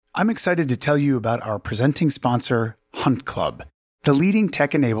I'm excited to tell you about our presenting sponsor, Hunt Club, the leading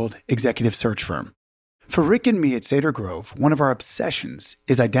tech-enabled executive search firm. For Rick and me at Cedar Grove, one of our obsessions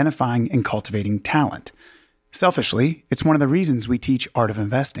is identifying and cultivating talent. Selfishly, it's one of the reasons we teach Art of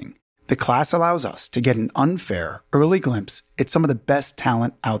Investing. The class allows us to get an unfair, early glimpse at some of the best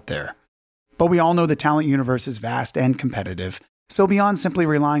talent out there. But we all know the talent universe is vast and competitive, so beyond simply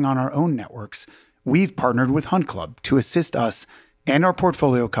relying on our own networks, we've partnered with Hunt Club to assist us and our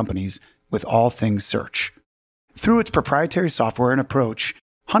portfolio companies with all things search. Through its proprietary software and approach,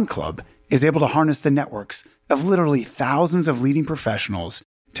 Hunt Club is able to harness the networks of literally thousands of leading professionals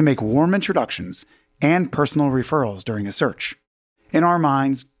to make warm introductions and personal referrals during a search. In our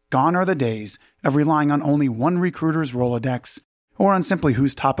minds, gone are the days of relying on only one recruiter's Rolodex or on simply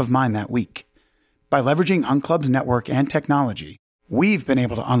who's top of mind that week. By leveraging Hunt Club's network and technology, we've been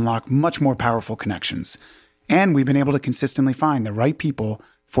able to unlock much more powerful connections, and we've been able to consistently find the right people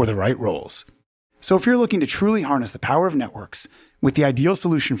for the right roles. So if you're looking to truly harness the power of networks with the ideal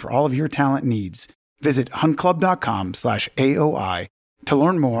solution for all of your talent needs, visit huntclub.com/AOI to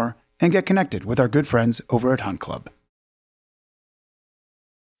learn more and get connected with our good friends over at Hunt Club.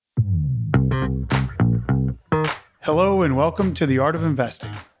 Hello and welcome to The Art of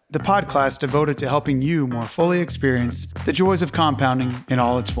Investing, the podcast devoted to helping you more fully experience the joys of compounding in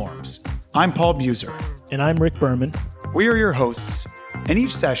all its forms. I'm Paul Buser. And I'm Rick Berman. We are your hosts. In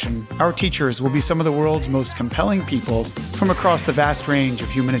each session, our teachers will be some of the world's most compelling people from across the vast range of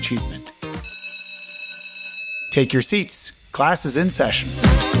human achievement. Take your seats. Class is in session.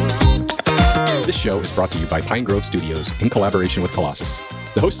 This show is brought to you by Pine Grove Studios in collaboration with Colossus.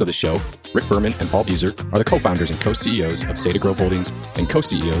 The hosts of the show, Rick Berman and Paul Buser, are the co-founders and co-CEOs of Cedar Grove Holdings and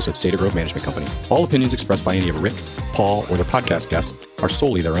co-CEOs of Cedar Grove Management Company. All opinions expressed by any of Rick, Paul, or their podcast guests are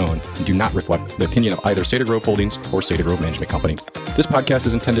solely their own and do not reflect the opinion of either Cedar Grove Holdings or Cedar Grove Management Company. This podcast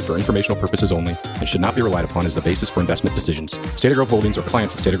is intended for informational purposes only and should not be relied upon as the basis for investment decisions. Cedar Grove Holdings or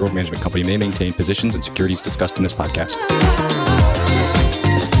clients of Cedar Grove Management Company may maintain positions and securities discussed in this podcast.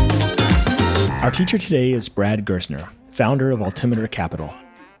 Our teacher today is Brad Gerstner, founder of Altimeter Capital.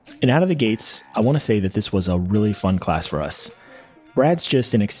 And out of the gates, I want to say that this was a really fun class for us. Brad's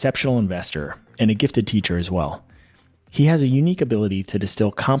just an exceptional investor and a gifted teacher as well. He has a unique ability to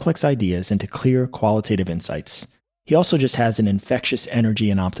distill complex ideas into clear, qualitative insights. He also just has an infectious energy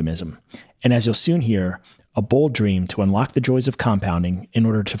and optimism. And as you'll soon hear, a bold dream to unlock the joys of compounding in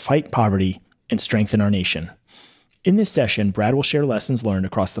order to fight poverty and strengthen our nation. In this session, Brad will share lessons learned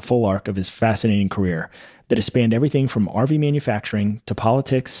across the full arc of his fascinating career that has spanned everything from RV manufacturing to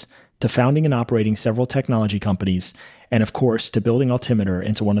politics to founding and operating several technology companies, and of course, to building Altimeter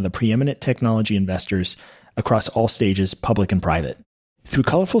into one of the preeminent technology investors across all stages, public and private. Through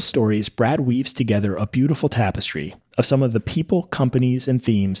colorful stories, Brad weaves together a beautiful tapestry of some of the people, companies, and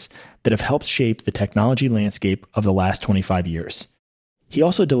themes that have helped shape the technology landscape of the last 25 years. He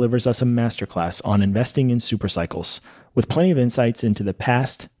also delivers us a masterclass on investing in supercycles, with plenty of insights into the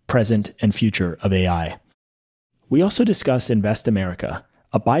past, present, and future of AI. We also discuss Invest America,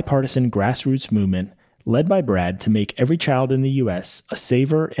 a bipartisan grassroots movement led by Brad to make every child in the U.S. a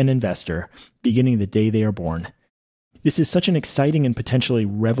saver and investor beginning the day they are born. This is such an exciting and potentially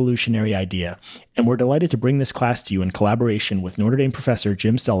revolutionary idea, and we're delighted to bring this class to you in collaboration with Notre Dame professor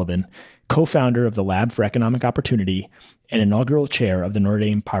Jim Sullivan, co-founder of the Lab for Economic Opportunity and inaugural chair of the Notre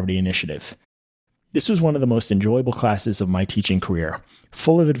Dame Poverty Initiative. This was one of the most enjoyable classes of my teaching career,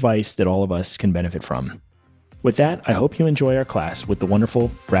 full of advice that all of us can benefit from. With that, I hope you enjoy our class with the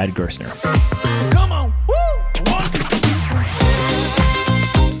wonderful Brad Gerstner. Come on, woo!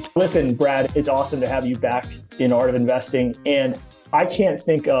 Listen, Brad, it's awesome to have you back in Art of Investing, and I can't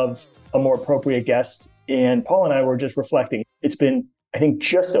think of a more appropriate guest. And Paul and I were just reflecting. It's been, I think,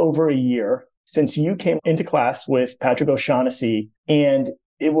 just over a year since you came into class with Patrick O'Shaughnessy, and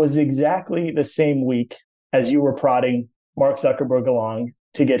it was exactly the same week as you were prodding Mark Zuckerberg along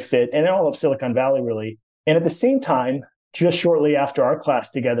to get fit, and all of Silicon Valley, really. And at the same time, just shortly after our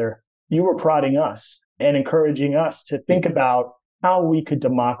class together, you were prodding us and encouraging us to think about how we could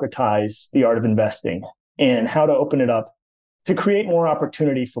democratize the art of investing and how to open it up to create more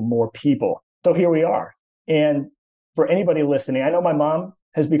opportunity for more people. So here we are. And for anybody listening, I know my mom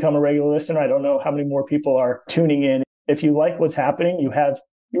has become a regular listener. I don't know how many more people are tuning in. If you like what's happening, you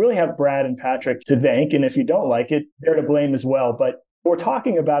really have Brad and Patrick to thank. And if you don't like it, they're to blame as well. But we're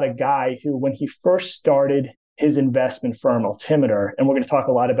talking about a guy who, when he first started his investment firm, Altimeter, and we're going to talk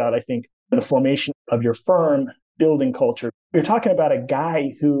a lot about, I think, the formation of your firm, building culture. We're talking about a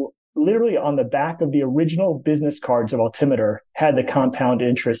guy who literally on the back of the original business cards of Altimeter had the compound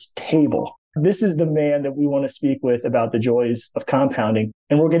interest table. This is the man that we want to speak with about the joys of compounding.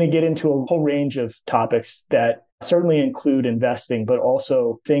 And we're going to get into a whole range of topics that certainly include investing, but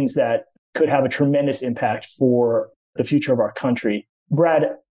also things that could have a tremendous impact for the future of our country. Brad,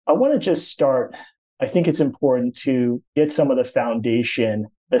 I want to just start. I think it's important to get some of the foundation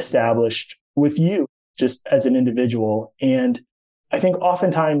established with you just as an individual. And I think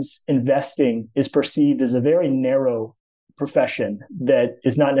oftentimes investing is perceived as a very narrow profession that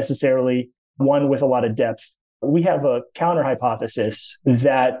is not necessarily one with a lot of depth. We have a counter hypothesis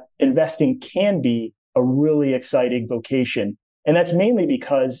that investing can be a really exciting vocation. And that's mainly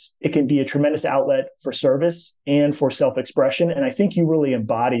because it can be a tremendous outlet for service and for self-expression. And I think you really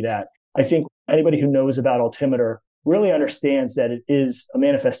embody that. I think anybody who knows about Altimeter really understands that it is a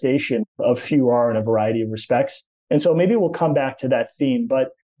manifestation of who you are in a variety of respects. And so maybe we'll come back to that theme, but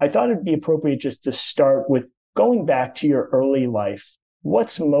I thought it'd be appropriate just to start with going back to your early life.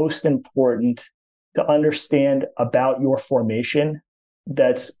 What's most important to understand about your formation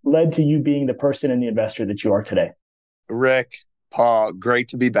that's led to you being the person and the investor that you are today? Rick, Paul, great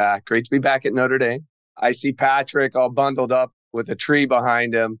to be back. Great to be back at Notre Dame. I see Patrick all bundled up with a tree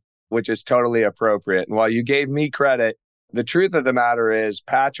behind him, which is totally appropriate. And while you gave me credit, the truth of the matter is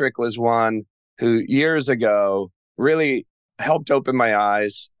Patrick was one who years ago really helped open my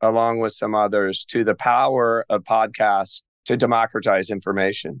eyes, along with some others, to the power of podcasts to democratize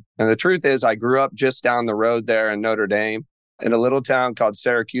information. And the truth is, I grew up just down the road there in Notre Dame in a little town called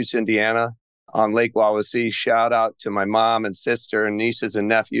Syracuse, Indiana, on Lake Wawasee. Shout out to my mom and sister and nieces and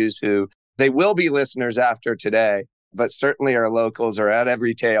nephews who they will be listeners after today, but certainly our locals are at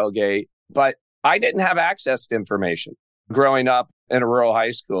every tailgate. But I didn't have access to information growing up in a rural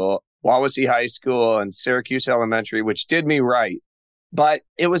high school, Wawasee High School and Syracuse Elementary, which did me right. But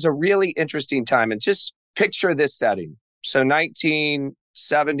it was a really interesting time. And just picture this setting. So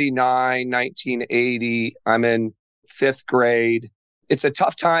 1979, 1980, I'm in fifth grade. It's a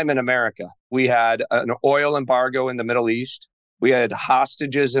tough time in America. We had an oil embargo in the Middle East. We had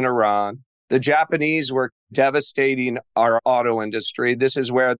hostages in Iran. The Japanese were devastating our auto industry. This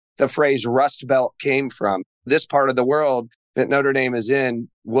is where the phrase Rust Belt came from. This part of the world that Notre Dame is in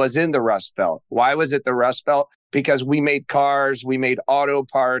was in the Rust Belt. Why was it the Rust Belt? Because we made cars, we made auto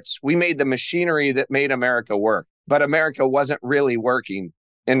parts, we made the machinery that made America work. But America wasn't really working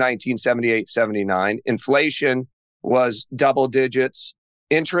in 1978, 79. Inflation was double digits.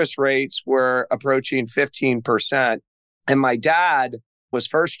 Interest rates were approaching 15%. And my dad was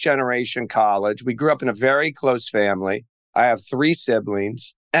first generation college. We grew up in a very close family. I have 3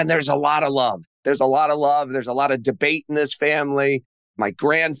 siblings, and there's a lot of love. There's a lot of love. There's a lot of debate in this family. My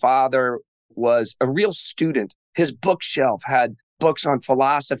grandfather was a real student. His bookshelf had books on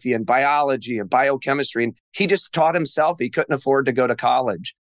philosophy and biology and biochemistry, and he just taught himself. He couldn't afford to go to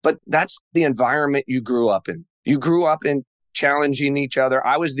college. But that's the environment you grew up in. You grew up in challenging each other.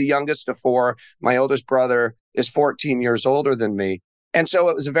 I was the youngest of 4. My oldest brother is 14 years older than me. And so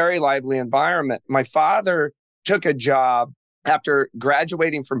it was a very lively environment. My father took a job after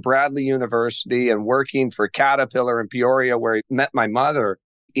graduating from Bradley University and working for Caterpillar in Peoria, where he met my mother.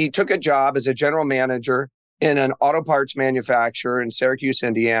 He took a job as a general manager in an auto parts manufacturer in Syracuse,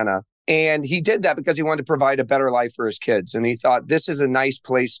 Indiana. And he did that because he wanted to provide a better life for his kids. And he thought, this is a nice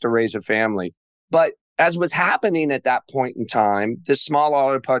place to raise a family. But as was happening at that point in time, this small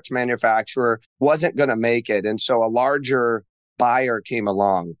auto parts manufacturer wasn't going to make it. And so a larger buyer came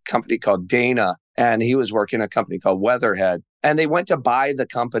along, a company called Dana, and he was working at a company called Weatherhead. And they went to buy the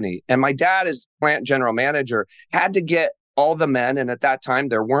company. And my dad, as plant general manager, had to get all the men, and at that time,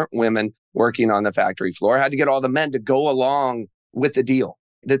 there weren't women working on the factory floor, had to get all the men to go along with the deal,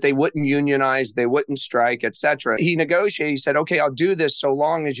 that they wouldn't unionize, they wouldn't strike, etc. He negotiated. He said, okay, I'll do this so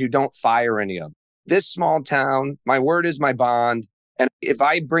long as you don't fire any of them. This small town, my word is my bond. And if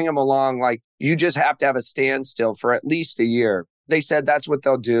I bring them along, like, you just have to have a standstill for at least a year. They said that's what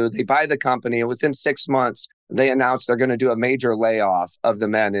they'll do. They buy the company, and within 6 months, they announced they're going to do a major layoff of the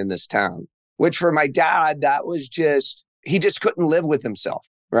men in this town, which for my dad, that was just, he just couldn't live with himself,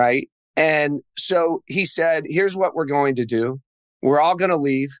 right? And so he said, here's what we're going to do. We're all going to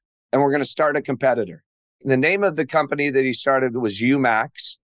leave, and we're going to start a competitor. The name of the company that he started was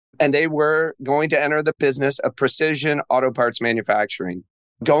UMax, and they were going to enter the business of precision auto parts manufacturing,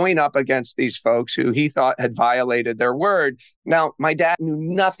 going up against these folks who he thought had violated their word. Now, my dad knew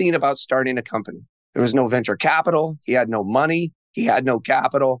nothing about starting a company. There was no venture capital. He had no money. He had no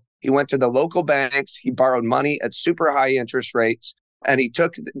capital. He went to the local banks. He borrowed money at super high interest rates, and he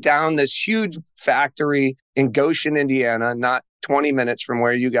took down this huge factory in Goshen, Indiana, not 20 minutes from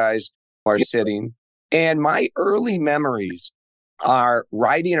where you guys are sitting. And my early memories are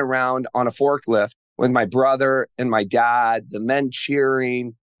riding around on a forklift with my brother and my dad, the men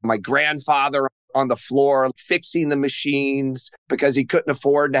cheering, my grandfather on the floor fixing the machines because he couldn't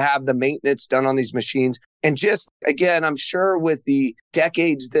afford to have the maintenance done on these machines. And just, again, I'm sure with the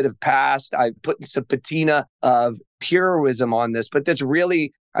decades that have passed, I've put some patina of heroism on this, but that's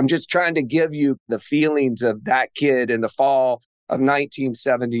really, I'm just trying to give you the feelings of that kid in the fall of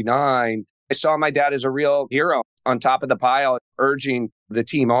 1979. I saw my dad as a real hero on top of the pile, urging the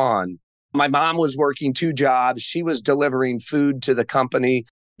team on. My mom was working 2 jobs. She was delivering food to the company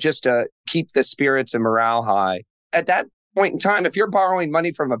just to keep the spirits and morale high. At that point in time, if you're borrowing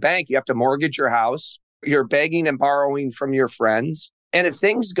money from a bank, you have to mortgage your house. You're begging and borrowing from your friends. And if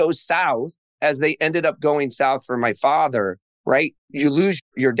things go south, as they ended up going south for my father, right? You lose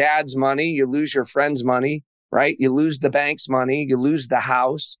your dad's money, you lose your friend's money, right? You lose the bank's money, you lose the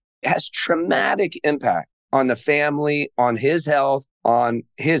house. It has traumatic impact on the family, on his health, on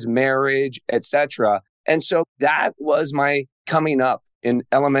his marriage, etc. And so that was my coming up in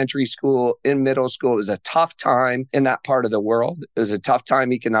elementary school, in middle school. It was a tough time in that part of the world. It was a tough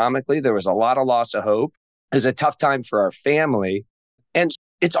time economically. There was a lot of loss of hope. It was a tough time for our family. And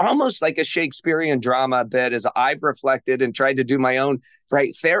it's almost like a Shakespearean drama a bit as I've reflected and tried to do my own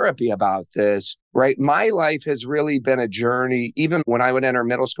therapy about this, right? My life has really been a journey, even when I would enter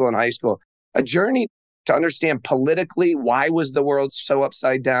middle school and high school, a journey to understand politically, why was the world so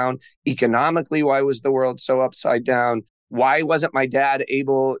upside down? Economically, why was the world so upside down? Why wasn't my dad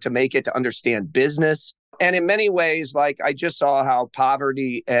able to make it to understand business? And in many ways, I just saw how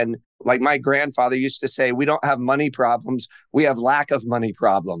poverty and my grandfather used to say, we don't have money problems. We have lack of money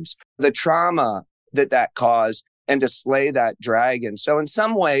problems. The trauma that caused and to slay that dragon. So in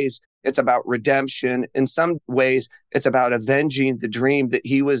some ways, it's about redemption. In some ways, it's about avenging the dream that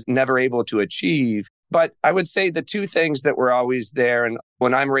he was never able to achieve. But I would say the 2 things that were always there, and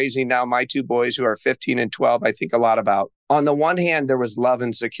when I'm raising now my 2 boys who are 15 and 12, I think a lot about. On the one hand, there was love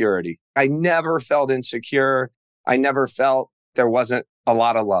and security. I never felt insecure. I never felt there wasn't a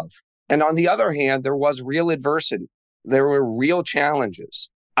lot of love. And on the other hand, there was real adversity. There were real challenges.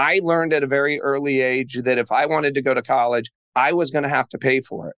 I learned at a very early age that if I wanted to go to college, I was going to have to pay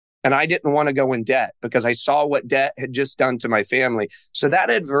for it. And I didn't want to go in debt because I saw what debt had just done to my family. So that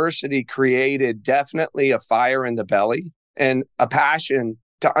adversity created definitely a fire in the belly and a passion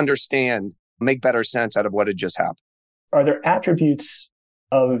to understand, make better sense out of what had just happened. Are there attributes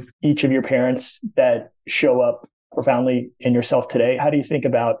of each of your parents that show up profoundly in yourself today? How do you think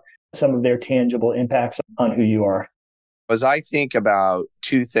about some of their tangible impacts on who you are? As I think about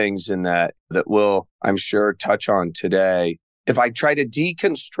 2 things in that we'll, I'm sure, touch on today. If I try to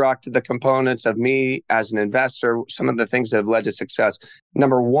deconstruct the components of me as an investor, some of the things that have led to success.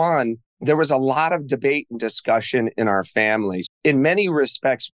 Number 1, there was a lot of debate and discussion in our families. In many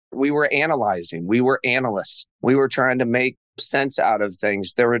respects, we were analyzing. We were analysts. We were trying to make sense out of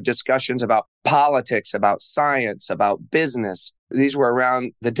things. There were discussions about politics, about science, about business. These were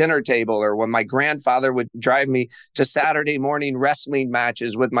around the dinner table, or when my grandfather would drive me to Saturday morning wrestling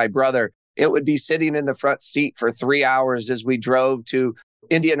matches with my brother. It would be sitting in the front seat for 3 hours as we drove to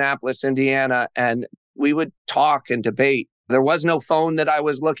Indianapolis, Indiana, and we would talk and debate. There was no phone that I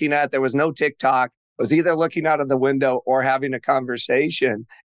was looking at. There was no TikTok. I was either looking out of the window or having a conversation.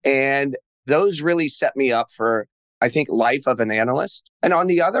 And those really set me up for, I think, life of an analyst. And on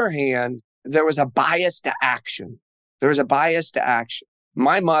the other hand, there was a bias to action.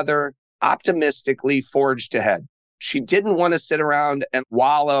 My mother optimistically forged ahead. She didn't want to sit around and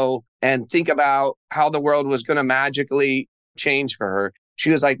wallow and think about how the world was going to magically change for her. She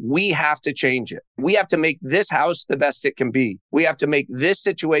was like, we have to change it. We have to make this house the best it can be. We have to make this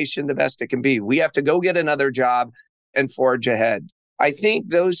situation the best it can be. We have to go get another job and forge ahead. I think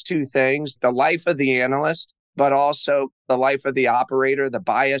those 2 things, the life of the analyst, but also the life of the operator, the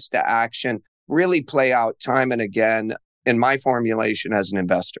bias to action, really play out time and again in my formulation as an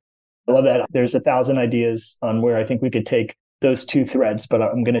investor. I love that. There's 1,000 ideas on where I think we could take those 2 threads, but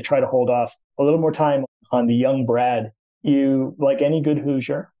I'm going to try to hold off a little more time on the young Brad. You, like any good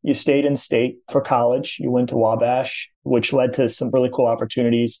Hoosier, you stayed in state for college. You went to Wabash, which led to some really cool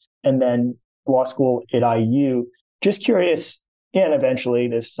opportunities, and then law school at IU. Just curious, and eventually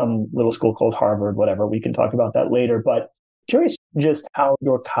there's some little school called Harvard, whatever. We can talk about that later, but curious just how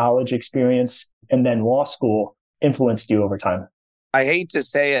your college experience and then law school influenced you over time. I hate to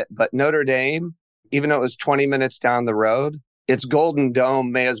say it, but Notre Dame, even though it was 20 minutes down the road, its Golden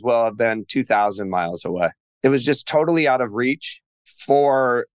Dome may as well have been 2,000 miles away. It was just totally out of reach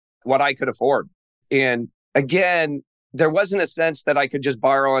for what I could afford. And again, there wasn't a sense that I could just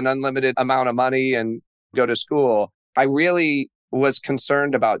borrow an unlimited amount of money and go to school. I really was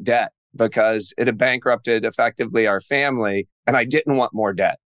concerned about debt because it had bankrupted effectively our family, and I didn't want more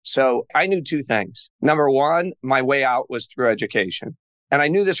debt. So I knew two things. Number one, my way out was through education. And I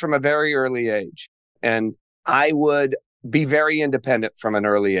knew this from a very early age. And I would be very independent from an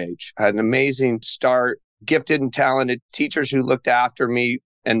early age. I had an amazing start, gifted and talented teachers who looked after me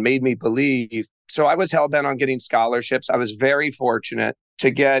and made me believe. So I was hell-bent on getting scholarships. I was very fortunate to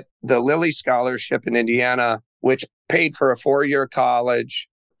get the Lilly Scholarship in Indiana, which paid for a 4-year college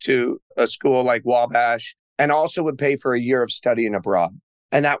to a school like Wabash, and also would pay for a year of studying abroad.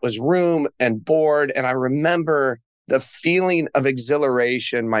 And that was room and board. And I remember the feeling of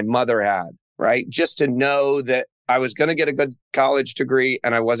exhilaration my mother had, right? Just to know that I was going to get a good college degree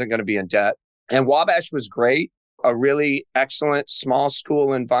and I wasn't going to be in debt. And Wabash was great, a really excellent small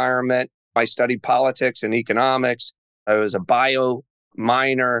school environment. I studied politics and economics. I was a bio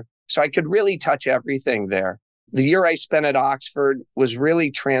minor, so I could really touch everything there. The year I spent at Oxford was really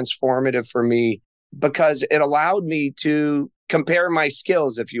transformative for me because it allowed me to compare my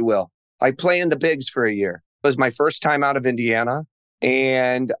skills, if you will. I played in the bigs for a year. It was my first time out of Indiana,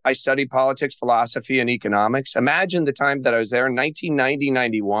 and I studied politics, philosophy, and economics. Imagine the time that I was there in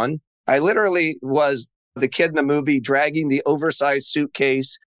 1990-91. I literally was the kid in the movie dragging the oversized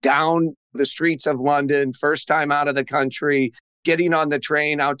suitcase down the streets of London, first time out of the country, getting on the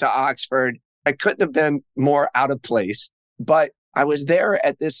train out to Oxford. I couldn't have been more out of place, but I was there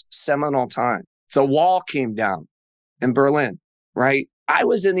at this seminal time. The wall came down in Berlin, right? I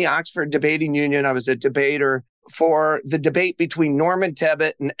was in the Oxford Debating Union. I was a debater for the debate between Norman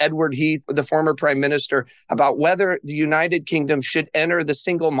Tebbit and Edward Heath, the former prime minister, about whether the United Kingdom should enter the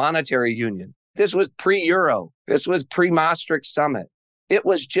single monetary union. This was pre-Euro. This was pre-Maastricht summit. It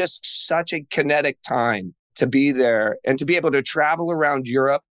was just such a kinetic time to be there and to be able to travel around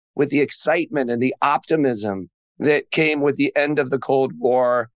Europe with the excitement and the optimism that came with the end of the Cold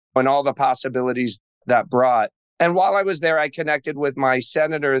War and all the possibilities that brought. And while I was there, I connected with my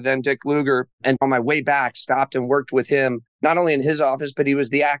senator, then Dick Lugar, and on my way back, stopped and worked with him, not only in his office, but he was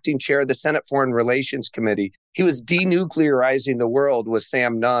the acting chair of the Senate Foreign Relations Committee. He was denuclearizing the world with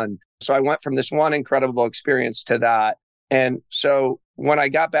Sam Nunn. So I went from this one incredible experience to that. And so when I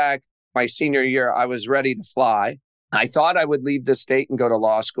got back my senior year, I was ready to fly. I thought I would leave the state and go to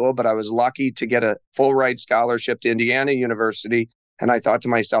law school, but I was lucky to get a full ride scholarship to Indiana University. And I thought to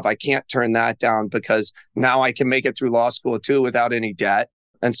myself, I can't turn that down because now I can make it through law school too without any debt.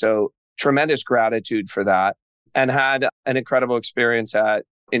 And so tremendous gratitude for that, and had an incredible experience at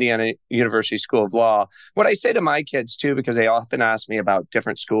Indiana University School of Law. What I say to my kids too, because they often ask me about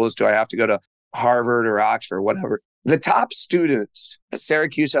different schools, do I have to go to Harvard or Oxford, whatever. The top students at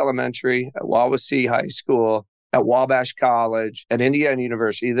Syracuse Elementary, at Wawasee High School, at Wabash College, at Indiana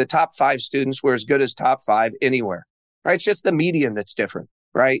University, the top 5 students were as good as top 5 anywhere. Right? It's just the median that's different,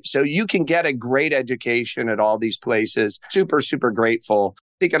 right? So you can get a great education at all these places. Super, super grateful.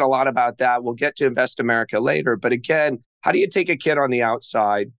 Thinking a lot about that. We'll get to Invest America later. But again, how do you take a kid on the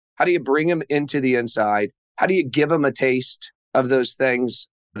outside? How do you bring him into the inside? How do you give him a taste of those things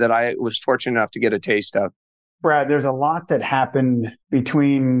that I was fortunate enough to get a taste of? Brad, there's a lot that happened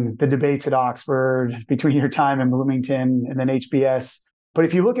between the debates at Oxford, between your time in Bloomington and then HBS. But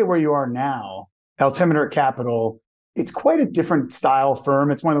if you look at where you are now, Altimeter Capital, it's quite a different style firm.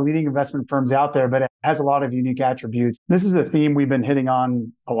 It's one of the leading investment firms out there, but it has a lot of unique attributes. This is a theme we've been hitting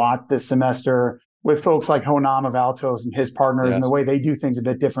on a lot this semester with folks like Honam of Altos and his partners, and the way they do things a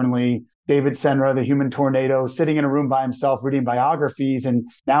bit differently. David Senra, the human tornado, sitting in a room by himself, reading biographies, and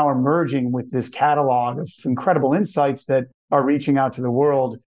now emerging with this catalog of incredible insights that are reaching out to the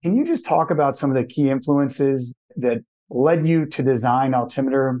world. Can you just talk about some of the key influences that led you to design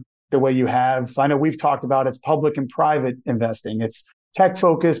Altimeter the way you have? I know we've talked about it's public and private investing. It's tech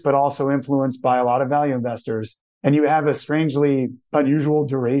focused, but also influenced by a lot of value investors. And you have a strangely unusual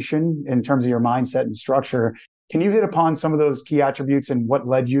duration in terms of your mindset and structure. Can you hit upon some of those key attributes and what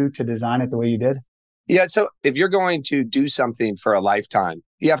led you to design it the way you did? Yeah. So if you're going to do something for a lifetime,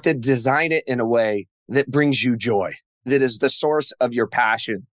 you have to design it in a way that brings you joy, that is the source of your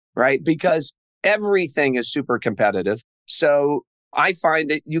passion, right? Because everything is super competitive. So I find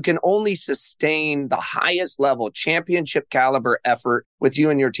that you can only sustain the highest level championship caliber effort with you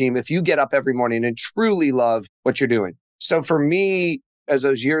and your team if you get up every morning and truly love what you're doing. So for me, as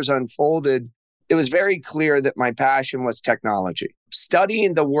those years unfolded, it was very clear that my passion was technology,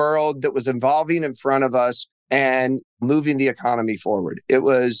 studying the world that was evolving in front of us and moving the economy forward. It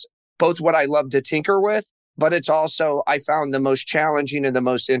was both what I love to tinker with, but it's also, I found the most challenging and the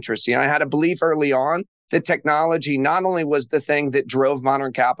most interesting. I had a belief early on that technology not only was the thing that drove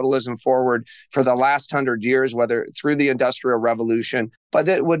modern capitalism forward for the last 100 years, whether through the Industrial Revolution, but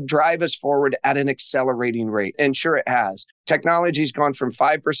that it would drive us forward at an accelerating rate. And sure, it has. Technology's gone from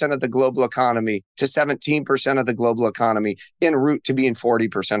 5% of the global economy to 17% of the global economy, en route to being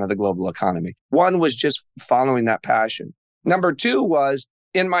 40% of the global economy. One was just following that passion. Number two was,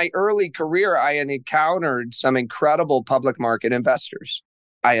 in my early career, I had encountered some incredible public market investors.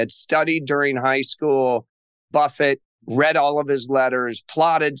 I had studied during high school Buffett, read all of his letters,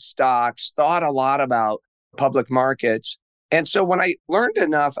 plotted stocks, thought a lot about public markets. And so when I learned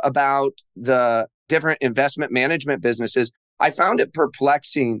enough about the different investment management businesses, I found it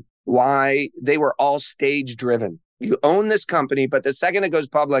perplexing why they were all stage driven. You own this company, but the second it goes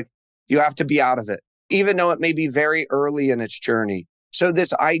public, you have to be out of it, even though it may be very early in its journey. So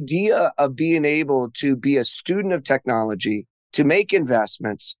this idea of being able to be a student of technology, to make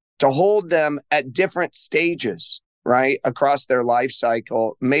investments, to hold them at different stages, right, across their life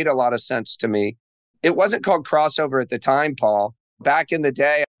cycle made a lot of sense to me. It wasn't called crossover at the time, Paul. Back in the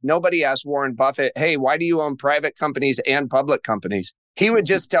day, nobody asked Warren Buffett, hey, why do you own private companies and public companies? He would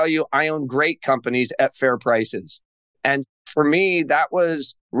just tell you, I own great companies at fair prices. And for me, that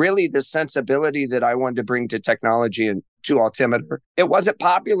was really the sensibility that I wanted to bring to technology and to Altimeter. It wasn't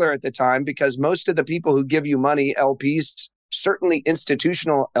popular at the time because most of the people who give you money, LPs, certainly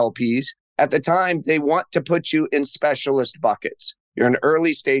institutional LPs, at the time, they want to put you in specialist buckets. You're an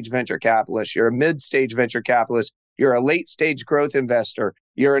early stage venture capitalist. You're a mid stage venture capitalist. You're a late stage growth investor.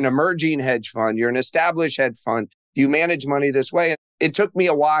 You're an emerging hedge fund. You're an established hedge fund. You manage money this way. It took me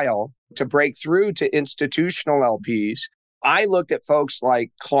a while to break through to institutional LPs. I looked at folks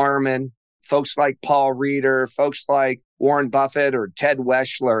like Klarman, folks like Paul Reeder, folks like Warren Buffett or Ted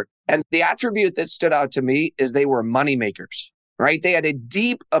Weschler. And the attribute that stood out to me is they were moneymakers, right? They had a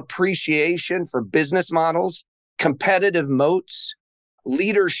deep appreciation for business models, competitive moats,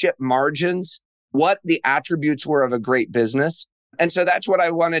 leadership margins, what the attributes were of a great business. And so that's what I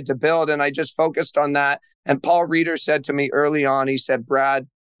wanted to build. And I just focused on that. And Paul Reeder said to me early on, he said, Brad,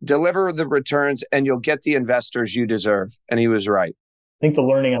 deliver the returns and you'll get the investors you deserve. And he was right. I think the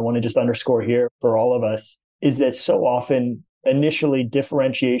learning I want to just underscore here for all of us is that so often initially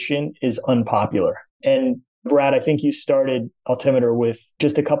differentiation is unpopular. And Brad, I think you started Altimeter with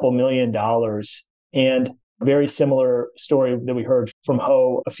just a couple $1 million, and very similar story that we heard from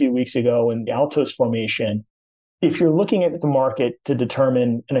Ho a few weeks ago in the Altos formation. If you're looking at the market to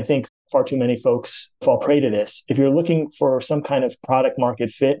determine, and I think far too many folks fall prey to this, if you're looking for some kind of product market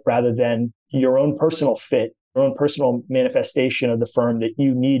fit rather than your own personal fit, your own personal manifestation of the firm that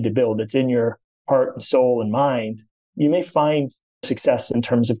you need to build, that's in your heart and soul and mind, you may find success in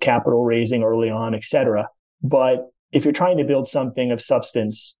terms of capital raising early on, et cetera. But if you're trying to build something of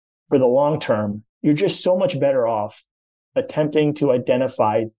substance for the long term, you're just so much better off attempting to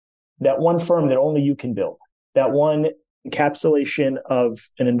identify that one firm that only you can build, that one encapsulation of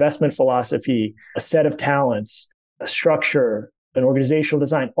an investment philosophy, a set of talents, a structure, an organizational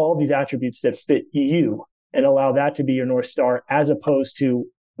design, all these attributes that fit you, and allow that to be your North Star as opposed to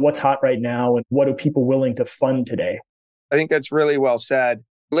what's hot right now and what are people willing to fund today. I think that's really well said.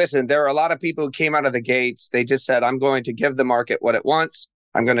 Listen, there are a lot of people who came out of the gates. They just said, I'm going to give the market what it wants.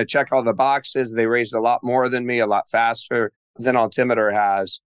 I'm going to check all the boxes. They raised a lot more than me, a lot faster than Altimeter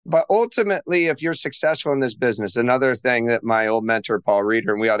has. But ultimately, if you're successful in this business, another thing that my old mentor, Paul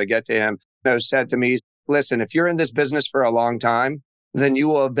Reeder, and we ought to get to him, said to me, listen, if you're in this business for a long time, then you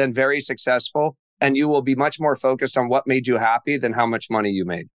will have been very successful and you will be much more focused on what made you happy than how much money you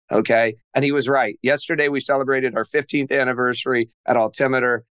made. Okay. And he was right. Yesterday, we celebrated our 15th anniversary at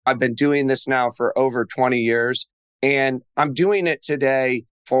Altimeter. I've been doing this now for over 20 years, and I'm doing it today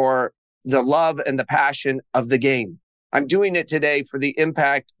for the love and the passion of the game. I'm doing it today for the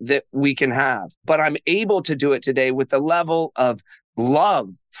impact that we can have, but I'm able to do it today with the level of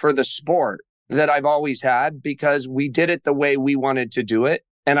love for the sport that I've always had because we did it the way we wanted to do it.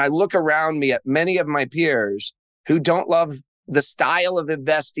 And I look around me at many of my peers who don't love the style of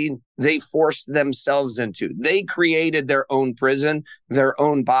investing they forced themselves into. They created their own prison, their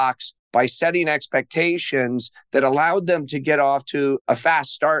own box by setting expectations that allowed them to get off to a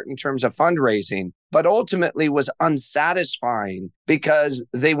fast start in terms of fundraising, but ultimately was unsatisfying because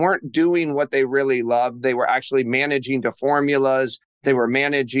they weren't doing what they really loved. They were actually managing to formulas. They were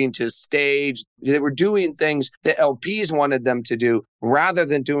managing to stage. They were doing things that LPs wanted them to do rather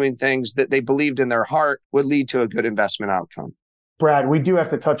than doing things that they believed in their heart would lead to a good investment outcome. Brad, we do have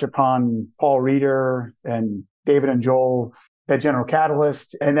to touch upon Paul Reeder and David and Joel at General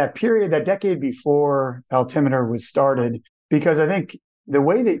Catalyst and that period, that decade before Altimeter was started, because I think The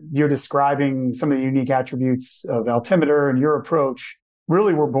way that you're describing some of the unique attributes of Altimeter and your approach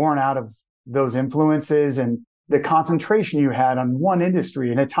really were born out of those influences and the concentration you had on one industry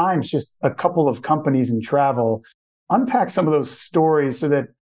and at times just a couple of companies in travel. Unpack some of those stories so that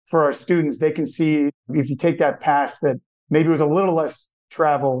for our students, they can see if you take that path that maybe was a little less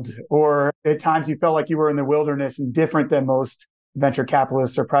traveled, or at times you felt like you were in the wilderness and different than most venture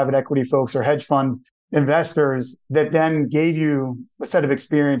capitalists or private equity folks or hedge fund investors, that then gave you a set of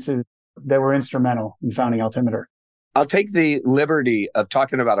experiences that were instrumental in founding Altimeter. I'll take the liberty of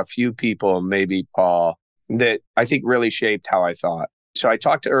talking about a few people, maybe, Paul, that I think really shaped how I thought. So I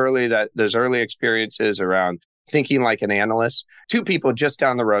talked early that those early experiences around thinking like an analyst. Two people just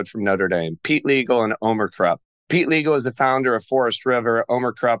down the road from Notre Dame, Pete Legal and Omer Krupp. Pete Legal is the founder of Forest River.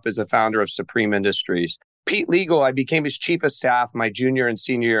 Omer Krupp is the founder of Supreme Industries. Pete Legal, I became his chief of staff my junior and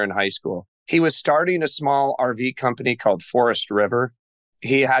senior year in high school. He was starting a small RV company called Forest River.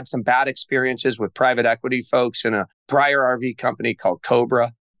 He had some bad experiences with private equity folks in a prior RV company called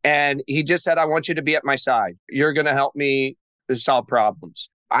Cobra. And he just said, I want you to be at my side. You're going to help me solve problems.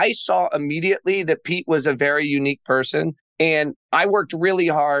 I saw immediately that Pete was a very unique person. And I worked really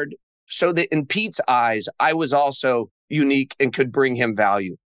hard so that in Pete's eyes, I was also unique and could bring him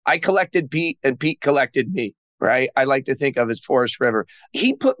value. I collected Pete and Pete collected me, right? I like to think of as Forest River.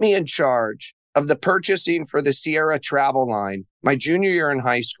 He put me in charge of the purchasing for the Sierra travel line my junior year in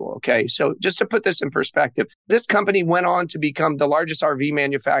high school. Okay. So just to put this in perspective, this company went on to become the largest RV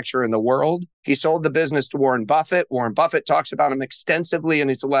manufacturer in the world. He sold the business to Warren Buffett. Warren Buffett talks about him extensively in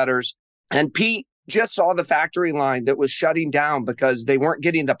his letters. And Pete just saw the factory line that was shutting down because they weren't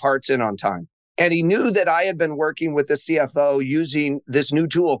getting the parts in on time. And he knew that I had been working with the CFO using this new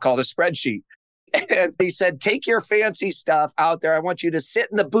tool called a spreadsheet. And he said, take your fancy stuff out there. I want you to sit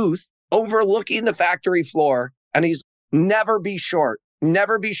in the booth overlooking the factory floor. And he's never be short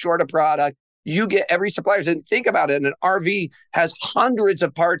a product. You get every supplier. And think about it. An RV has hundreds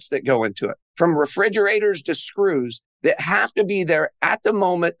of parts that go into it, from refrigerators to screws that have to be there at the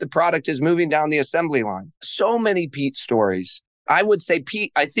moment the product is moving down the assembly line. So many Pete stories. I would say,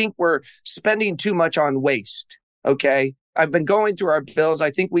 Pete, I think we're spending too much on waste. Okay. I've been going through our bills.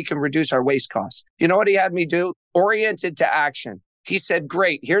 I think we can reduce our waste costs. You know what he had me do? Oriented to action. He said,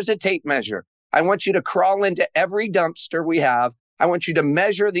 great, here's a tape measure. I want you to crawl into every dumpster we have. I want you to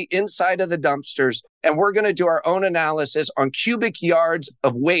measure the inside of the dumpsters, and we're going to do our own analysis on cubic yards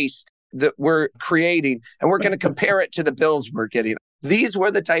of waste that we're creating, and we're going to compare it to the bills we're getting. These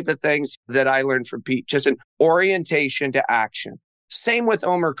were the type of things that I learned from Pete, just an orientation to action. Same with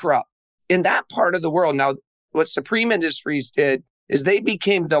Omer Krupp. In that part of the world, now, what Supreme Industries did is they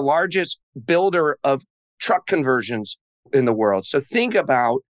became the largest builder of truck conversions in the world. So think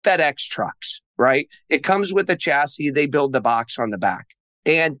about FedEx trucks, right? It comes with a chassis. They build the box on the back.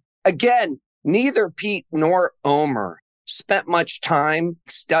 And again, neither Pete nor Omer spent much time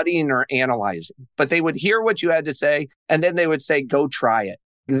studying or analyzing, but they would hear what you had to say, and then they would say, go try it.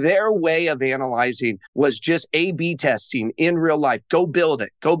 Their way of analyzing was just A/B testing in real life. Go build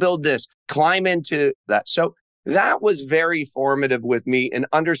it. Go build this. Climb into that. So that was very formative with me in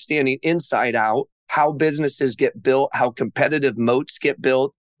understanding inside out how businesses get built, how competitive moats get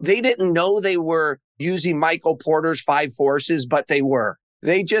built. They didn't know they were using Michael Porter's 5 forces, but they were.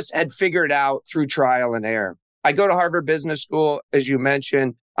 They just had figured out through trial and error. I go to Harvard Business School, as you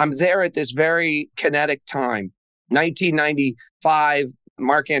mentioned. I'm there at this very kinetic time. 1995,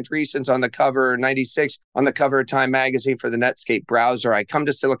 Mark Andreessen's on the cover, 96 on the cover of Time magazine for the Netscape browser. I come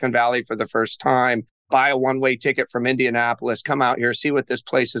to Silicon Valley for the first time, buy a one-way ticket from Indianapolis, come out here, see what this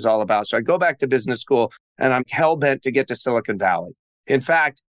place is all about. So I go back to business school and I'm hell-bent to get to Silicon Valley. In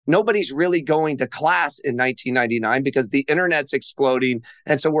fact, nobody's really going to class in 1999 because the internet's exploding.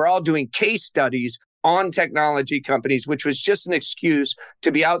 And so we're all doing case studies on technology companies, which was just an excuse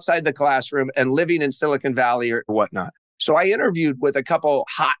to be outside the classroom and living in Silicon Valley or whatnot. So I interviewed with a couple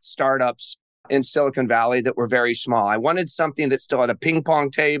hot startups in Silicon Valley that were very small. I wanted something that still had a ping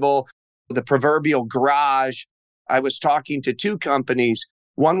pong table, the proverbial garage. I was talking to 2 companies.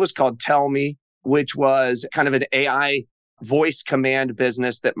 One was called Tell Me, which was kind of an AI voice command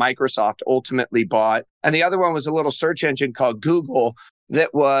business that Microsoft ultimately bought. And the other one was a little search engine called Google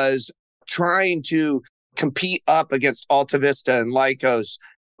that was trying to compete up against Alta Vista and Lycos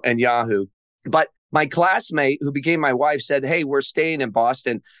and Yahoo. But my classmate, who became my wife, said, hey, we're staying in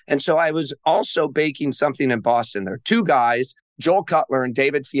Boston. And so I was also baking something in Boston. There are 2 guys, Joel Cutler and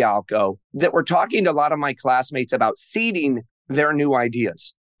David Fialco, that were talking to a lot of my classmates about seeding their new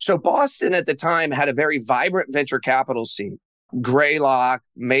ideas. So Boston at the time had a very vibrant venture capital scene. Greylock,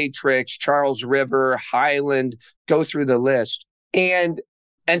 Matrix, Charles River, Highland, go through the list. And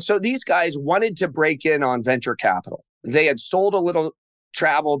so these guys wanted to break in on venture capital. They had sold a little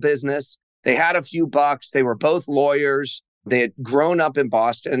travel business. They had a few bucks. They were both lawyers. They had grown up in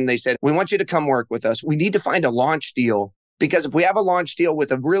Boston. They said, we want you to come work with us. We need to find a launch deal, because if we have a launch deal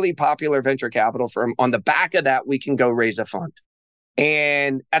with a really popular venture capital firm, on the back of that, we can go raise a fund.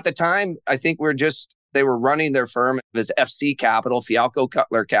 And at the time, I think they were running their firm as FC Capital, Fialco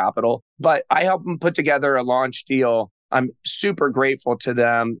Cutler Capital. But I helped them put together a launch deal. I'm super grateful to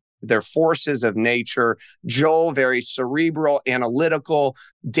them. They're forces of nature. Joel, very cerebral, analytical.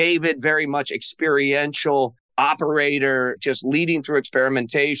 David, very much experiential operator, just leading through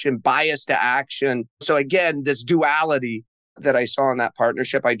experimentation, bias to action. So again, this duality that I saw in that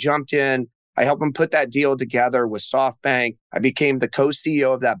partnership, I jumped in. I helped them put that deal together with SoftBank. I became the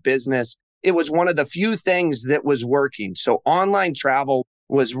co-CEO of that business. It was one of the few things that was working. So online travel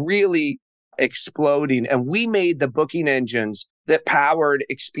was really exploding. And we made the booking engines that powered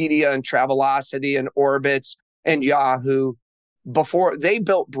Expedia and Travelocity and Orbitz and Yahoo. Before they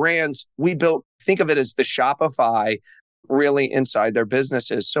built brands, we built, think of it as the Shopify really inside their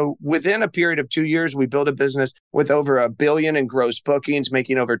businesses. So within a period of 2 years, we built a business with over $1 billion in gross bookings,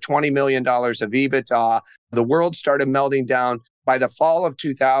 making over $20 million of EBITDA. The world started melting down. By the fall of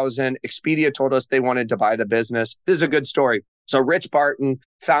 2000, Expedia told us they wanted to buy the business. This is a good story. So Rich Barton,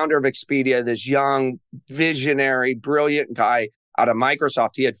 founder of Expedia, this young, visionary, brilliant guy out of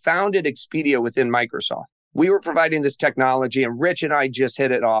Microsoft. He had founded Expedia within Microsoft. We were providing this technology, and Rich and I just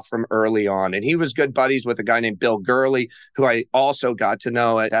hit it off from early on. And he was good buddies with a guy named Bill Gurley, who I also got to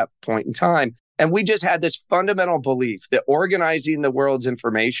know at that point in time. And we just had this fundamental belief that organizing the world's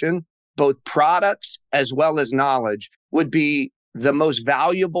information, both products as well as knowledge, would be the most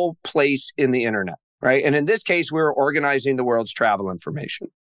valuable place in the internet, right? And in this case, we were organizing the world's travel information.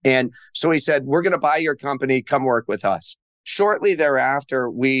 And so he said, we're going to buy your company, come work with us. Shortly thereafter,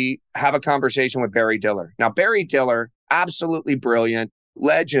 we have a conversation with Barry Diller. Now, Barry Diller, absolutely brilliant,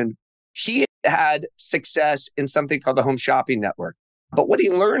 legend. He had success in something called the Home Shopping Network. But what he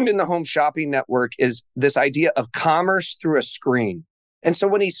learned in the Home Shopping Network is this idea of commerce through a screen. And so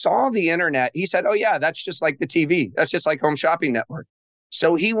when he saw the internet, he said, oh yeah, that's just like the TV. That's just like Home Shopping Network.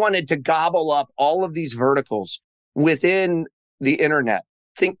 So he wanted to gobble up all of these verticals within the internet.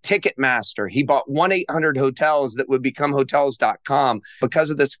 Think Ticketmaster. He bought 1-800-Hotels that would become Hotels.com. Because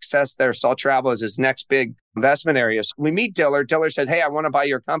of the success there, saw travel as his next big investment area. So we meet Diller. Diller said, hey, I want to buy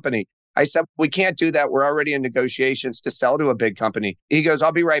your company. I said, we can't do that. We're already in negotiations to sell to a big company. He goes,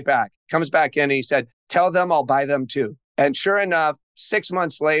 I'll be right back. Comes back in and he said, tell them I'll buy them too. And sure enough, 6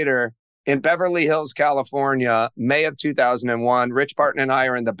 months later, in Beverly Hills, California, May of 2001, Rich Barton and I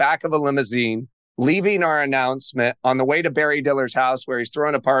are in the back of a limousine, leaving our announcement on the way to Barry Diller's house where he's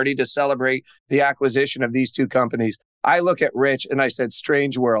throwing a party to celebrate the acquisition of these two companies. I look at Rich and I said,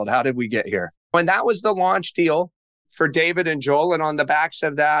 strange world, how did we get here? And that was the launch deal for David and Joel. And on the backs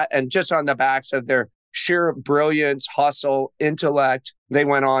of that, and just on the backs of their sheer brilliance, hustle, intellect, they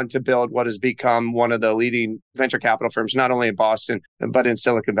went on to build what has become one of the leading venture capital firms, not only in Boston, but in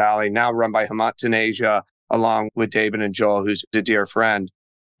Silicon Valley, now run by Hamat Taneja, along with David and Joel, who's a dear friend.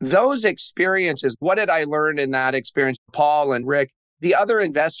 Those experiences, what did I learn in that experience? Paul and Rick, the other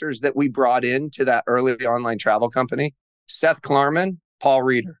investors that we brought into that early online travel company, Seth Klarman, Paul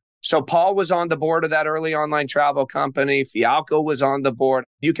Reeder. So Paul was on the board of that early online travel company. Fialco was on the board.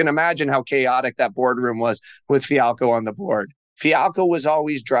 You can imagine how chaotic that boardroom was with Fialco on the board. Fialco was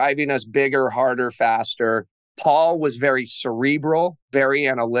always driving us bigger, harder, faster. Paul was very cerebral, very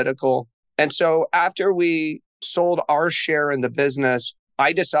analytical. And so after we sold our share in the business,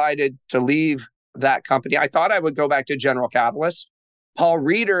 I decided to leave that company. I thought I would go back to General Catalyst. Paul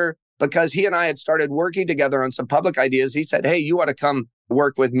Reeder, because he and I had started working together on some public ideas, he said, hey, you ought to come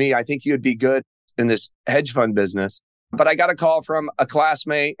work with me. I think you'd be good in this hedge fund business. But I got a call from a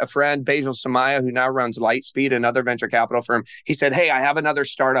classmate, a friend, Basil Samaya, who now runs Lightspeed, another venture capital firm. He said, hey, I have another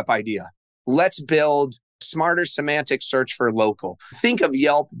startup idea. Let's build smarter semantic search for local. Think of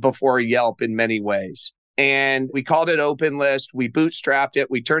Yelp before Yelp in many ways. And we called it OpenList. We bootstrapped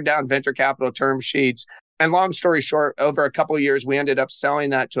it. We turned down venture capital term sheets. And long story short, over a couple of years, we ended up selling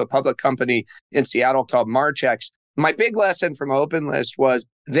that to a public company in Seattle called Marchex. My big lesson from OpenList was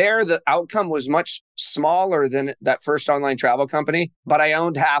there, the outcome was much smaller than that first online travel company, but I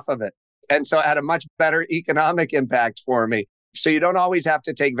owned half of it. And so it had a much better economic impact for me. So you don't always have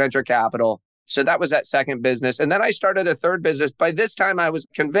to take venture capital. So that was that second business. And then I started a third business. By this time, I was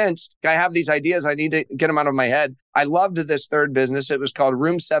convinced I have these ideas. I need to get them out of my head. I loved this third business. It was called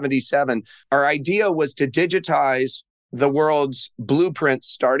Room 77. Our idea was to digitize the world's blueprints,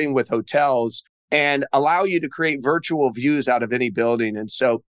 starting with hotels, and allow you to create virtual views out of any building. And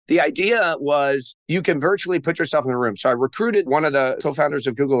so the idea was you can virtually put yourself in the room. So I recruited one of the co-founders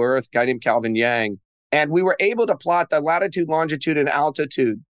of Google Earth, a guy named Calvin Yang, and we were able to plot the latitude, longitude, and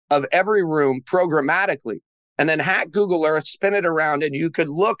altitude of every room programmatically, and then hack Google Earth, spin it around, and you could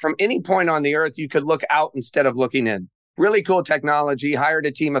look from any point on the Earth, you could look out instead of looking in. Really cool technology. Hired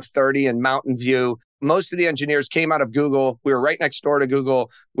a team of 30 in Mountain View. Most of the engineers came out of Google. We were right next door to Google.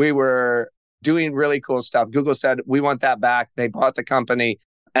 We were doing really cool stuff. Google said, we want that back. They bought the company,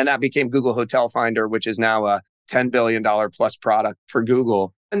 and that became Google Hotel Finder, which is now a $10 billion plus product for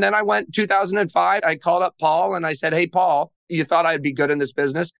Google. And then I went 2005, I called up Paul and I said, hey, Paul, you thought I'd be good in this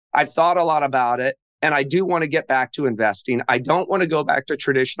business. I've thought a lot about it. And I do want to get back to investing. I don't want to go back to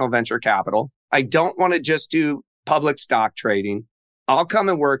traditional venture capital. I don't want to just do public stock trading. I'll come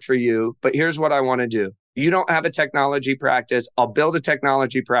and work for you, but here's what I want to do. You don't have a technology practice. I'll build a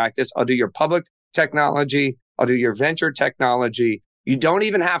technology practice. I'll do your public technology. I'll do your venture technology. You don't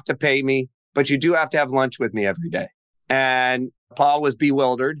even have to pay me, but you do have to have lunch with me every day. And Paul was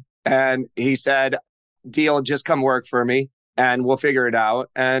bewildered. And he said, deal, just come work for me and we'll figure it out.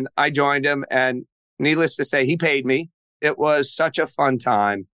 And I joined him. And needless to say, he paid me. It was such a fun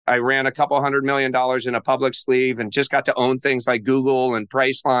time. I ran a couple $100 million in a public sleeve and just got to own things like Google and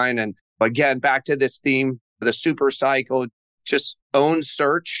Priceline. And again, back to this theme, the super cycle, just own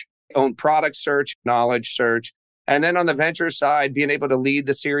search, own product search, knowledge search. And then on the venture side, being able to lead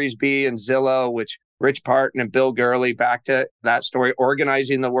the Series B and Zillow, which Rich Parton and Bill Gurley, back to that story,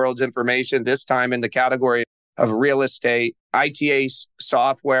 organizing the world's information, this time in the category of real estate, ITA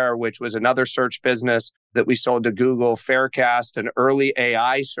software, which was another search business that we sold to Google, Faircast, an early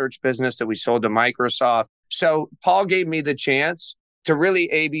AI search business that we sold to Microsoft. So Paul gave me the chance to really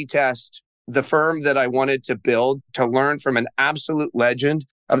A/B test the firm that I wanted to build, to learn from an absolute legend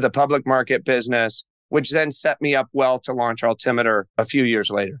of the public market business, which then set me up well to launch Altimeter a few years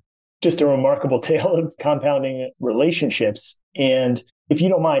later. Just a remarkable tale of compounding relationships. And if you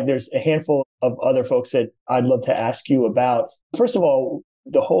don't mind, there's a handful of other folks that I'd love to ask you about. First of all,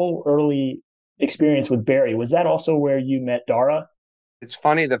 the whole early experience with Barry, was that also where you met Dara? It's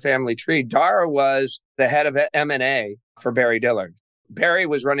funny, the family tree. Dara was the head of M&A for Barry Dillard. Barry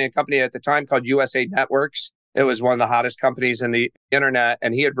was running a company at the time called USA Networks. It was one of the hottest companies in the internet.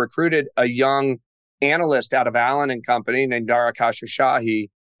 And he had recruited a young analyst out of Allen and Company named Dara Khosrowshahi.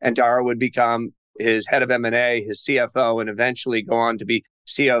 And Dara would become his head of M&A, his CFO, and eventually go on to be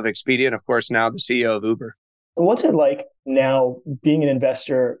CEO of Expedia, and of course, now the CEO of Uber. What's it like now being an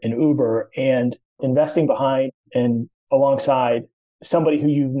investor in Uber and investing behind and alongside somebody who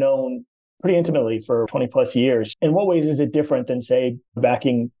you've known pretty intimately for 20 plus years? In what ways is it different than, say,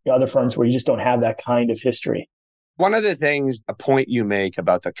 backing other firms where you just don't have that kind of history? One of the things, a point you make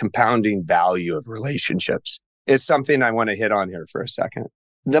about the compounding value of relationships is something I want to hit on here for a second.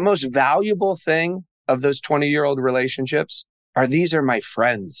 The most valuable thing of those 20-year-old relationships are these are my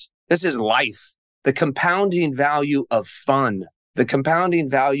friends. This is life. The compounding value of fun, the compounding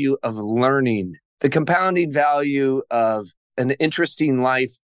value of learning, the compounding value of an interesting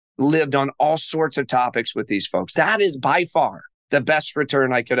life lived on all sorts of topics with these folks. That is by far the best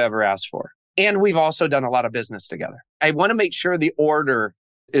return I could ever ask for. And we've also done a lot of business together. I want to make sure the order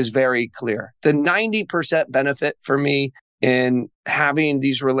is very clear. The 90% benefit for me in having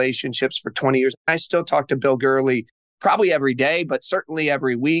these relationships for 20 years. I still talk to Bill Gurley probably every day, but certainly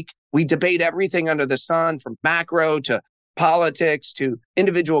every week. We debate everything under the sun, from macro to politics to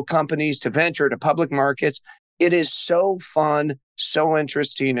individual companies to venture to public markets. It is so fun, so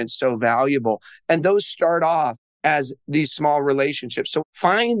interesting, and so valuable. And those start off as these small relationships. So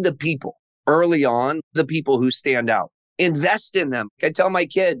find the people early on, the people who stand out. Invest in them. I tell my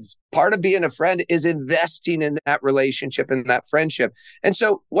kids, part of being a friend is investing in that relationship and that friendship. And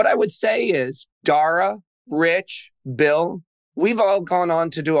so what I would say is Dara, Rich, Bill, we've all gone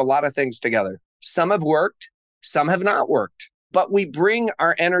on to do a lot of things together. Some have worked, some have not worked, but we bring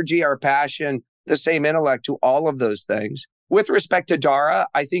our energy, our passion, the same intellect to all of those things. With respect to Dara,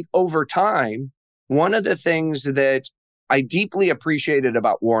 I think over time, one of the things that I deeply appreciated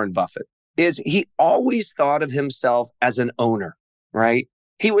about Warren Buffett is he always thought of himself as an owner, right?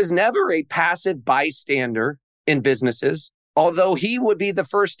 He was never a passive bystander in businesses, although he would be the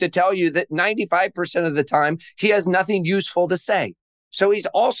first to tell you that 95% of the time, he has nothing useful to say. So he's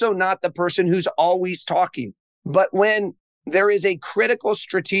also not the person who's always talking. But when there is a critical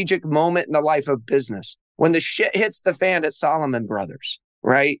strategic moment in the life of business, when the shit hits the fan at Salomon Brothers,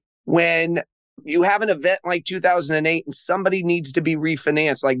 right? When you have an event like 2008 and somebody needs to be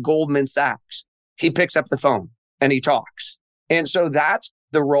refinanced like Goldman Sachs, he picks up the phone and he talks. And so that's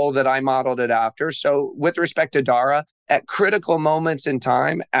the role that I modeled it after. So with respect to Dara, at critical moments in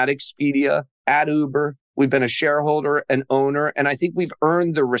time, at Expedia, at Uber, we've been a shareholder, an owner, and I think we've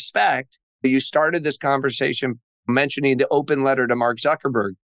earned the respect. You started this conversation mentioning the open letter to Mark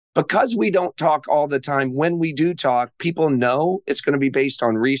Zuckerberg. Because we don't talk all the time, when we do talk, people know it's going to be based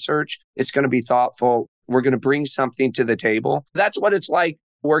on research. It's going to be thoughtful. We're going to bring something to the table. That's what it's like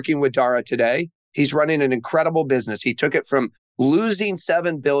working with Dara today. He's running an incredible business. He took it from losing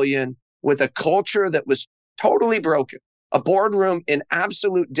 $7 billion with a culture that was totally broken, a boardroom in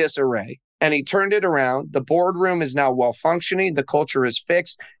absolute disarray. And he turned it around. The boardroom is now well functioning. The culture is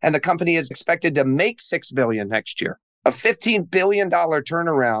fixed. And the company is expected to make $6 billion next year. A $15 billion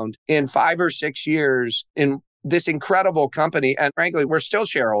turnaround in 5 or 6 years in this incredible company. And frankly, we're still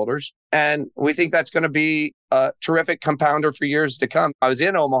shareholders. And we think that's going to be a terrific compounder for years to come. I was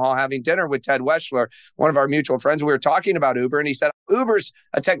in Omaha having dinner with Ted Weschler, one of our mutual friends. We were talking about Uber. And he said, Uber's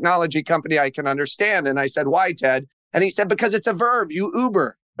a technology company I can understand. And I said, why, Ted? And he said, because it's a verb. You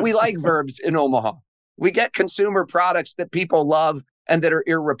Uber. We like verbs in Omaha. We get consumer products that people love and that are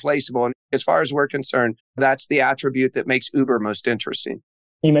irreplaceable. And as far as we're concerned, that's the attribute that makes Uber most interesting.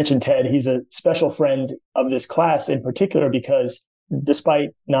 You mentioned Ted. He's a special friend of this class in particular because despite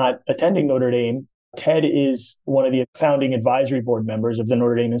not attending Notre Dame, Ted is one of the founding advisory board members of the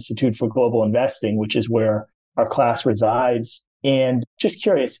Notre Dame Institute for Global Investing, which is where our class resides. And just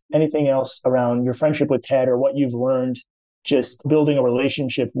curious, anything else around your friendship with Ted or what you've learned just building a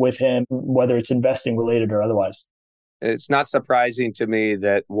relationship with him, whether it's investing related or otherwise? It's not surprising to me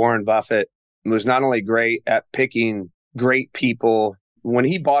that Warren Buffett was not only great at picking great people. When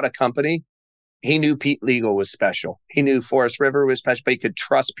he bought a company, he knew Pete Legal was special. He knew Forest River was special, but he could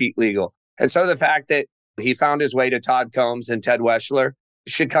trust Pete Legal. And so the fact that he found his way to Todd Combs and Ted Weschler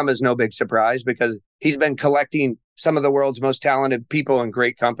should come as no big surprise because he's been collecting some of the world's most talented people and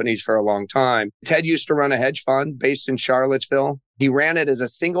great companies for a long time. Ted used to run a hedge fund based in Charlottesville. He ran it as a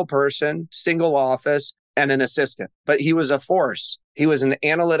single person, single office, and an assistant. But he was a force. He was an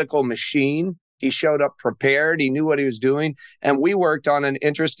analytical machine. He showed up prepared. He knew what he was doing. And we worked on an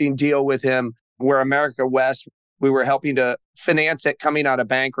interesting deal with him where America West, we were helping to finance it coming out of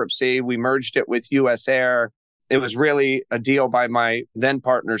bankruptcy. We merged it with US Air. It was really a deal by my then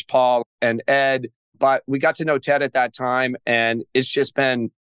partners, Paul and Ed. But we got to know Ted at that time. And it's just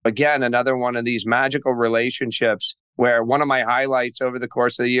been, again, another one of these magical relationships where one of my highlights over the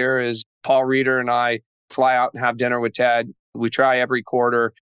course of the year is Paul Reeder and I fly out and have dinner with Ted. We try every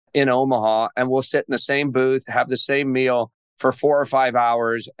quarter in Omaha and we'll sit in the same booth, have the same meal for 4 or 5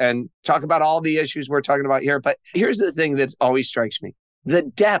 hours and talk about all the issues we're talking about here. But here's the thing that always strikes me. The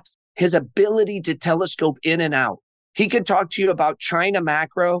depth, his ability to telescope in and out. He could talk to you about China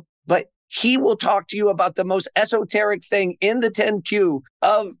macro, but he will talk to you about the most esoteric thing in the 10Q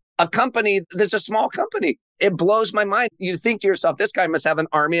of a company that's a small company. It blows my mind. You think to yourself, this guy must have an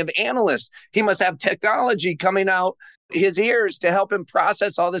army of analysts. He must have technology coming out his ears to help him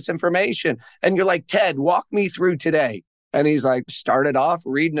process all this information. And you're like, Ted, walk me through today. And he's like, started off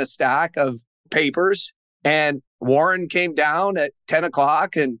reading a stack of papers. And Warren came down at 10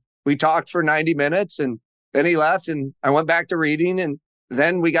 o'clock and we talked for 90 minutes. And then he left and I went back to reading. And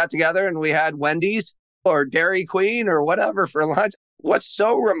then we got together and we had Wendy's or Dairy Queen or whatever for lunch. What's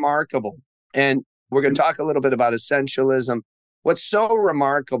so remarkable, and we're going to talk a little bit about essentialism. What's so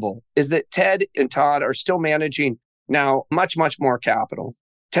remarkable is that Ted and Todd are still managing now much, much more capital,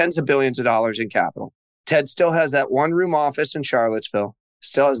 tens of billions of dollars in capital. Ted still has that one-room office in Charlottesville,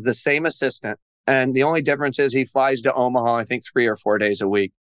 still has the same assistant. And the only difference is he flies to Omaha, I think 3 or 4 days a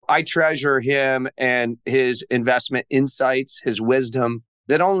week. I treasure him and his investment insights, his wisdom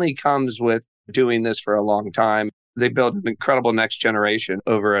that only comes with doing this for a long time. They built an incredible next generation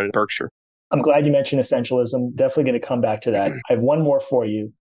over at Berkshire. I'm glad you mentioned essentialism. Definitely going to come back to that. I have one more for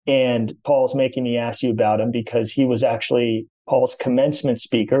you. And Paul's making me ask you about him because he was actually Paul's commencement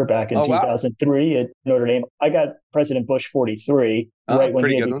speaker back in 2003 at Notre Dame. I got President Bush 43 right when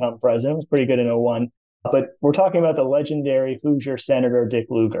he had become president. It was pretty good in 01. But we're talking about the legendary Hoosier Senator Dick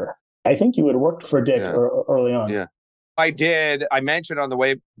Lugar. I think you had worked for Dick early on. Yeah, I did. I mentioned on the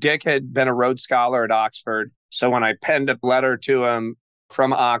way, Dick had been a Rhodes Scholar at Oxford. So when I penned a letter to him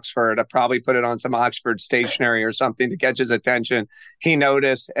from Oxford, I probably put it on some Oxford stationery or something to catch his attention. He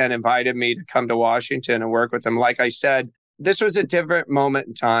noticed and invited me to come to Washington and work with him. Like I said, this was a different moment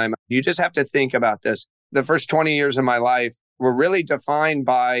in time. You just have to think about this. The first 20 years of my life were really defined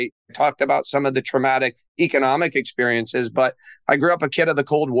by, talked about some of the traumatic economic experiences, but I grew up a kid of the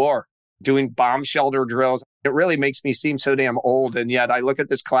Cold War, doing bomb shelter drills. It really makes me seem so damn old. And yet I look at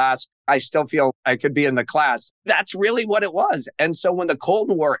this class, I still feel I could be in the class. That's really what it was. And so when the Cold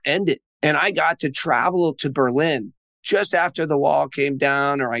War ended and I got to travel to Berlin just after the wall came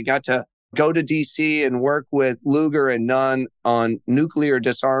down, or I got to go to DC and work with Lugar and Nunn on nuclear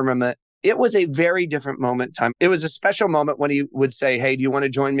disarmament, it was a very different moment in time. It was a special moment when he would say, hey, do you want to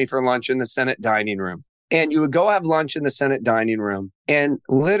join me for lunch in the Senate dining room? And you would go have lunch in the Senate dining room, and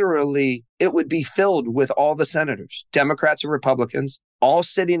literally it would be filled with all the senators, Democrats and Republicans, all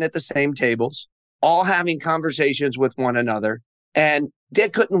sitting at the same tables, all having conversations with one another. And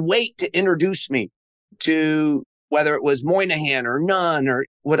Dick couldn't wait to introduce me to whether it was Moynihan or Nunn or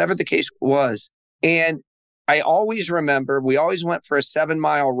whatever the case was. And I always remember, we always went for a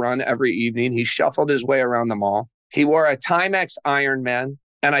 7-mile run every evening. He shuffled his way around the mall. He wore a Timex Ironman.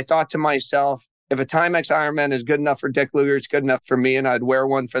 And I thought to myself, if a Timex Ironman is good enough for Dick Lugar, it's good enough for me, and I'd wear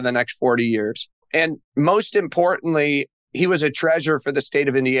one for the next 40 years. And most importantly, he was a treasure for the state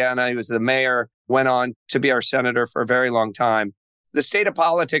of Indiana. He was the mayor, went on to be our senator for a very long time. The state of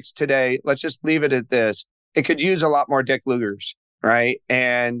politics today, let's just leave it at this. It could use a lot more Dick Lugars, right?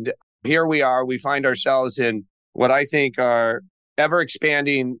 And here we are. We find ourselves in what I think are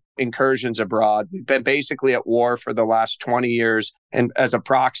ever-expanding incursions abroad. We've been basically at war for the last 20 years, and as a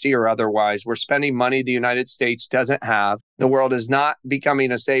proxy or otherwise, we're spending money the United States doesn't have. The world is not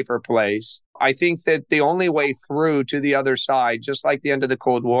becoming a safer place. I think that the only way through to the other side, just like the end of the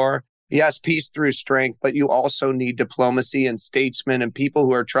Cold War, yes, peace through strength, but you also need diplomacy and statesmen and people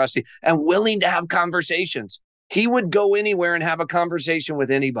who are trusting and willing to have conversations. He would go anywhere and have a conversation with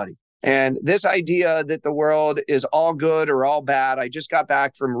anybody. And this idea that the world is all good or all bad, I just got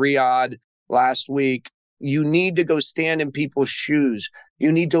back from Riyadh last week. You need to go stand in people's shoes.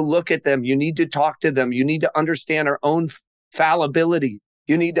 You need to look at them. You need to talk to them. You need to understand our own fallibility.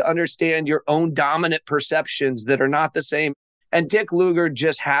 You need to understand your own dominant perceptions that are not the same. And Dick Lugar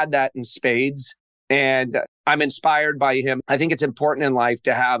just had that in spades. And I'm inspired by him. I think it's important in life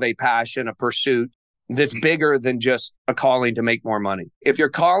to have a passion, a pursuit that's bigger than just a calling to make more money. If you're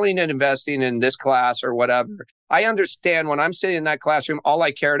calling and investing in this class or whatever, I understand when I'm sitting in that classroom, all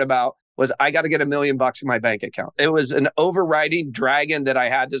I cared about was I got to get $1 million in my bank account. It was an overriding dragon that I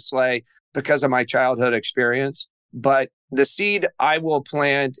had to slay because of my childhood experience. But the seed I will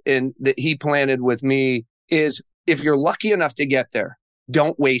plant and that he planted with me is, if you're lucky enough to get there,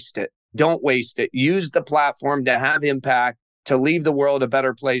 don't waste it. Don't waste it. Use the platform to have impact, to leave the world a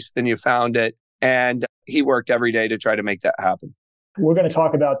better place than you found it. And he worked every day to try to make that happen. We're going to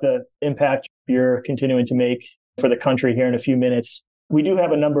talk about the impact you're continuing to make for the country here in a few minutes. We do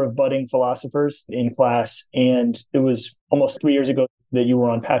have a number of budding philosophers in class, and it was almost 3 years ago that you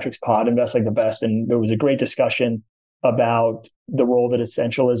were on Patrick's pod, Invest Like the Best, and there was a great discussion about the role that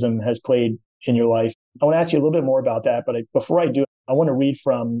essentialism has played in your life. I want to ask you a little bit more about that, but before I do, I want to read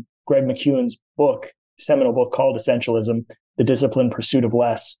from Greg McKeown's book, seminal book called Essentialism, The Disciplined Pursuit of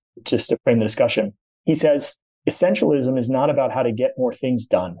Less, just to frame the discussion. He says, essentialism is not about how to get more things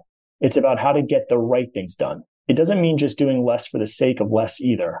done. It's about how to get the right things done. It doesn't mean just doing less for the sake of less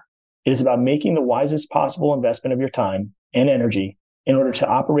either. It is about making the wisest possible investment of your time and energy in order to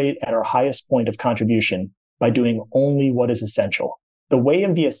operate at our highest point of contribution by doing only what is essential. The way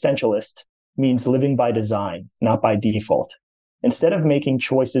of the essentialist means living by design, not by default. Instead of making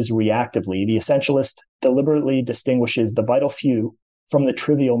choices reactively, the essentialist deliberately distinguishes the vital few from the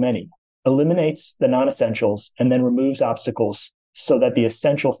trivial many, eliminates the non-essentials, and then removes obstacles so that the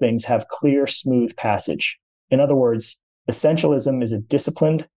essential things have clear, smooth passage. In other words, essentialism is a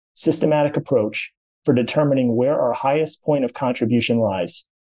disciplined, systematic approach for determining where our highest point of contribution lies,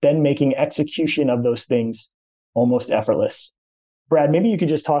 then making execution of those things almost effortless. Brad, maybe you could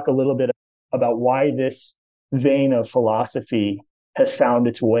just talk a little bit about why this vein of philosophy has found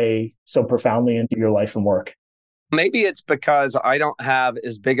its way so profoundly into your life and work. Maybe it's because I don't have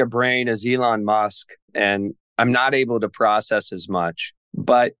as big a brain as Elon Musk, and I'm not able to process as much.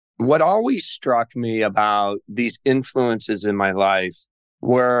 But what always struck me about these influences in my life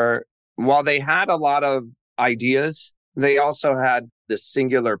were, while they had a lot of ideas, they also had this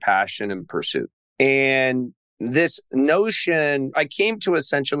singular passion and pursuit. And this notion, I came to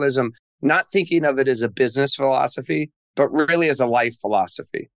essentialism not thinking of it as a business philosophy, but really as a life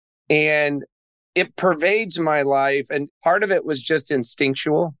philosophy. And it pervades my life. And part of it was just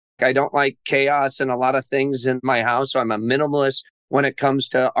instinctual. I don't like chaos and a lot of things in my house. So I'm a minimalist when it comes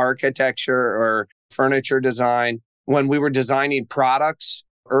to architecture or furniture design. When we were designing products,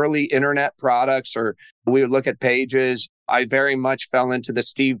 early internet products, or we would look at pages, I very much fell into the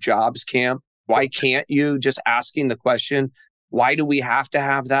Steve Jobs camp. Why can't you? Just asking the question. Why do we have to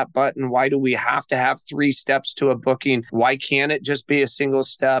have that button? Why do we have to have 3 steps to a booking? Why can't it just be a single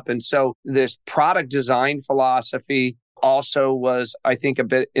step? And so this product design philosophy also was, I think, a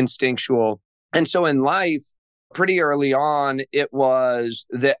bit instinctual. And so in life, pretty early on, it was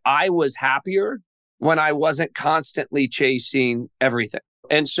that I was happier when I wasn't constantly chasing everything.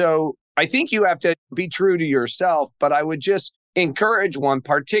 And so I think you have to be true to yourself, but I would just encourage one,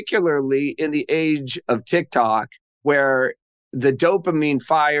 particularly in the age of TikTok, where the dopamine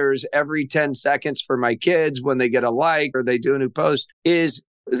fires every 10 seconds for my kids when they get a like or they do a new post, is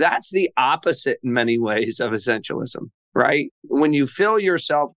that's the opposite in many ways of essentialism, right? When you fill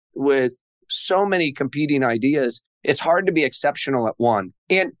yourself with so many competing ideas, it's hard to be exceptional at one.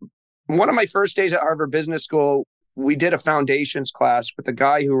 And one of my first days at Harvard Business School, we did a foundations class with the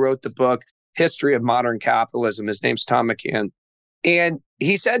guy who wrote the book, History of Modern Capitalism. His name's Tom McCann. And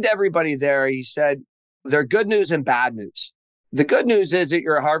he said to everybody there, he said, there are good news and bad news. The good news is that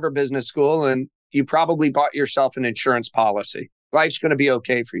you're at Harvard Business School and you probably bought yourself an insurance policy. Life's going to be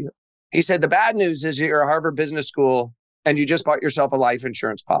okay for you. He said, the bad news is that you're at Harvard Business School and you just bought yourself a life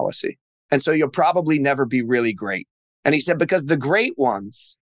insurance policy. And so you'll probably never be really great. And he said, because the great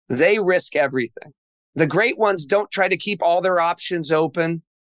ones, they risk everything. The great ones don't try to keep all their options open.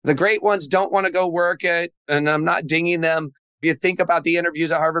 The great ones don't want to go work at, and I'm not dinging them. If you think about the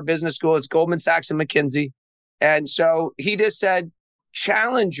interviews at Harvard Business School, it's Goldman Sachs and McKinsey. And so he just said,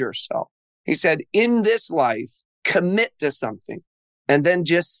 challenge yourself. He said, in this life, commit to something and then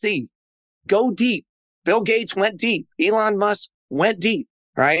just see. Go deep. Bill Gates went deep. Elon Musk went deep,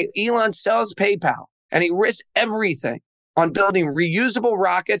 right? Elon sells PayPal and he risked everything on building reusable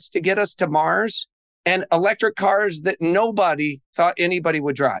rockets to get us to Mars and electric cars that nobody thought anybody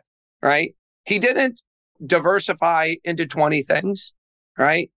would drive, right? He didn't diversify into 20 things,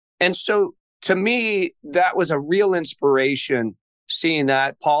 right? And so to me, that was a real inspiration seeing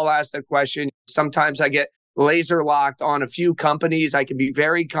that. Paul asked a question. Sometimes I get laser locked on a few companies. I can be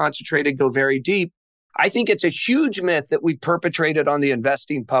very concentrated, go very deep. I think it's a huge myth that we perpetrated on the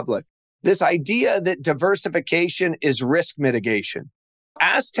investing public. This idea that diversification is risk mitigation.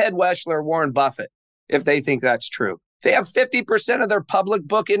 Ask Ted Weschler or Warren Buffett if they think that's true. They have 50% of their public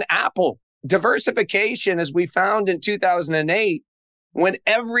book in Apple. Diversification, as we found in 2008, when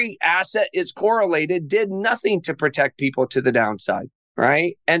every asset is correlated, did nothing to protect people to the downside,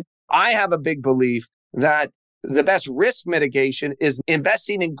 right? And I have a big belief that the best risk mitigation is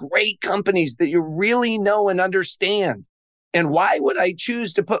investing in great companies that you really know and understand. And why would I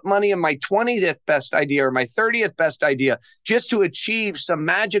choose to put money in my 20th best idea or my 30th best idea just to achieve some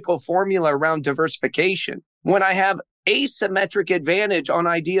magical formula around diversification when I have asymmetric advantage on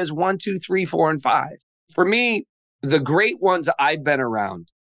ideas 1, 2, 3, 4, and 5? For me, the great ones I've been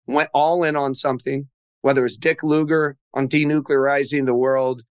around went all in on something, whether it's Dick Lugar on denuclearizing the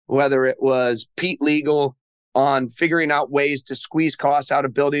world, whether it was Pete Legal on figuring out ways to squeeze costs out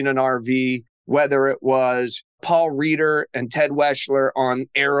of building an RV, whether it was Paul Reeder and Ted Weschler on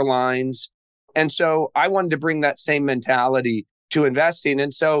airlines. And so I wanted to bring that same mentality to investing.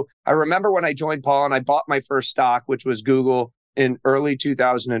 And so I remember when I joined Paul and I bought my first stock, which was Google, in early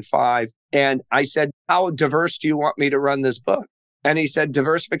 2005. And I said, how diverse do you want me to run this book? And he said,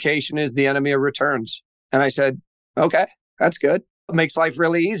 diversification is the enemy of returns. And I said, okay, that's good. It makes life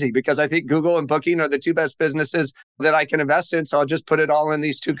really easy because I think Google and Booking are the 2 best businesses that I can invest in. So I'll just put it all in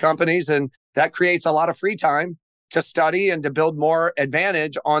these 2 companies. And that creates a lot of free time to study and to build more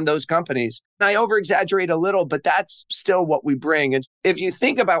advantage on those companies. And I over-exaggerate a little, but that's still what we bring. And if you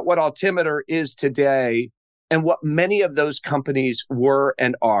think about what Altimeter is today and what many of those companies were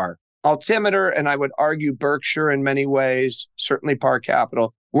and are, Altimeter, and I would argue Berkshire in many ways, certainly Par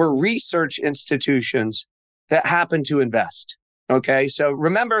Capital, were research institutions that happen to invest. Okay, so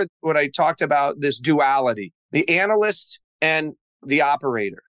remember what I talked about, this duality, the analyst and the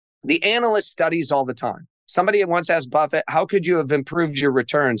operator. The analyst studies all the time. Somebody once asked Buffett, how could you have improved your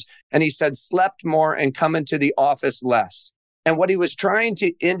returns? And he said, slept more and come into the office less. And what he was trying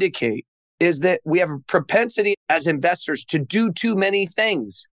to indicate is that we have a propensity as investors to do too many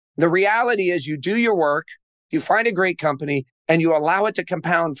things. The reality is you do your work, you find a great company, and you allow it to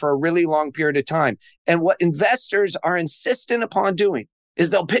compound for a really long period of time. And what investors are insistent upon doing is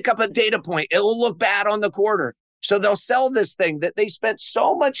they'll pick up a data point. It will look bad on the quarter. So they'll sell this thing that they spent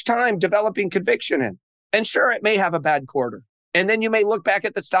so much time developing conviction in. And sure, it may have a bad quarter. And then you may look back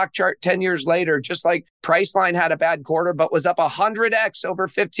at the stock chart 10 years later, just like Priceline had a bad quarter, but was up 100x over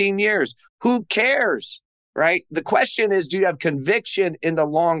 15 years. Who cares, right? The question is, do you have conviction in the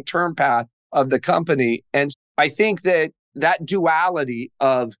long-term path of the company? And I think that duality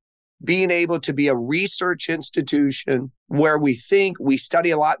of being able to be a research institution where we think, we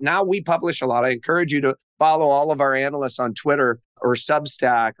study a lot. Now we publish a lot. I encourage you to follow all of our analysts on Twitter or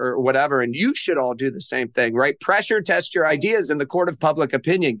Substack or whatever. And you should all do the same thing, right? Pressure test your ideas in the court of public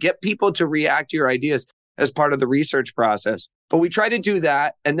opinion. Get people to react to your ideas as part of the research process. But we try to do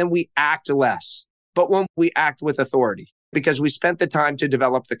that, and then we act less. But when we act with authority, because we spent the time to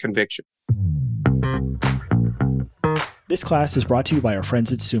develop the conviction. This class is brought to you by our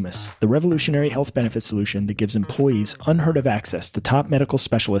friends at Sumis, the revolutionary health benefit solution that gives employees unheard of access to top medical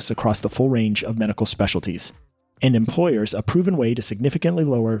specialists across the full range of medical specialties, and employers a proven way to significantly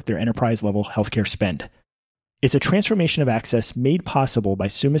lower their enterprise-level healthcare spend. It's a transformation of access made possible by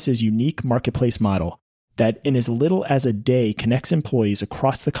Sumis's unique marketplace model that, in as little as a day, connects employees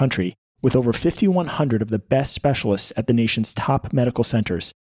across the country with over 5,100 of the best specialists at the nation's top medical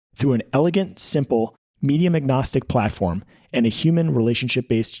centers through an elegant, simple, medium-agnostic platform and a human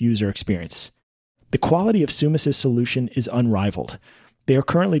relationship-based user experience. The quality of Sumis's solution is unrivaled. They are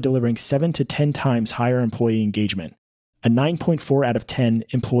currently delivering 7 to 10 times higher employee engagement, a 9.4 out of 10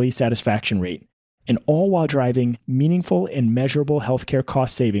 employee satisfaction rate, and all while driving meaningful and measurable healthcare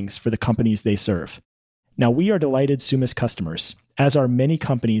cost savings for the companies they serve. Now, we are delighted Sumis customers, as are many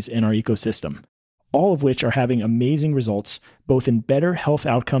companies in our ecosystem, all of which are having amazing results, both in better health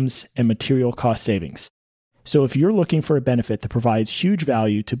outcomes and material cost savings. So if you're looking for a benefit that provides huge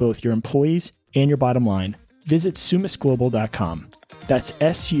value to both your employees and your bottom line, visit sumisglobal.com. That's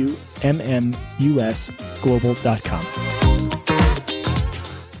SUMMUS global.com.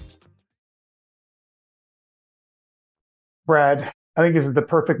 Brad, I think this is the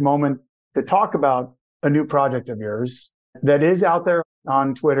perfect moment to talk about a new project of yours that is out there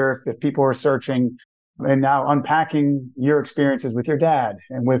on Twitter if people are searching, and now unpacking your experiences with your dad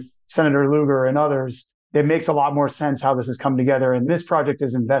and with Senator Lugar and others. It makes a lot more sense how this has come together. And this project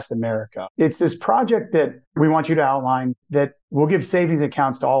is Invest America. It's this project that we want you to outline that will give savings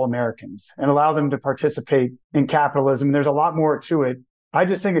accounts to all Americans and allow them to participate in capitalism. And there's a lot more to it. I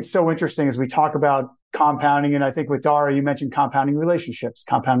just think it's so interesting as we talk about compounding. And I think with Dara, you mentioned compounding relationships,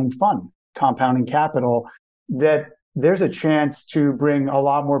 compounding fun, compounding capital, that there's a chance to bring a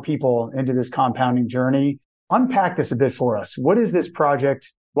lot more people into this compounding journey. Unpack this a bit for us. What is this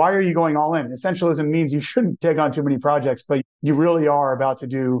project? Why are you going all in? Essentialism means you shouldn't take on too many projects, but you really are about to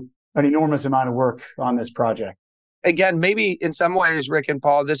do an enormous amount of work on this project. Again, maybe in some ways, Rick and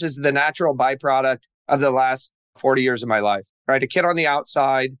Paul, this is the natural byproduct of the last 40 years of my life, right? A kid on the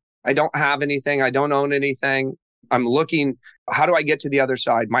outside. I don't have anything. I don't own anything. I'm looking, how do I get to the other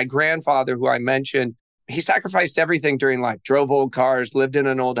side? My grandfather, who I mentioned, he sacrificed everything during life, drove old cars, lived in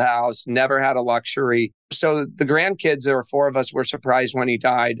an old house, never had a luxury. So the grandkids, there were 4 of us, were surprised when he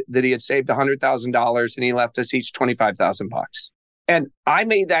died that he had saved $100,000 and he left us each $25,000. And I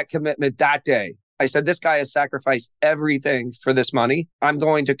made that commitment that day. I said, this guy has sacrificed everything for this money. I'm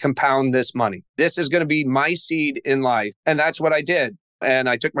going to compound this money. This is going to be my seed in life. And that's what I did. And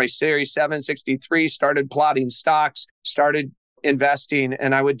I took my Series 763, started plotting stocks, started investing,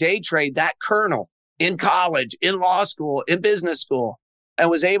 and I would day trade that kernel in college, in law school, in business school, and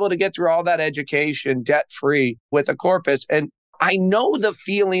was able to get through all that education debt-free with a corpus. And I know the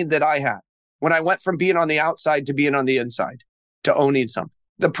feeling that I had when I went from being on the outside to being on the inside, to owning something.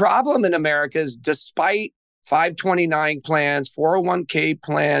 The problem in America is despite 529 plans, 401k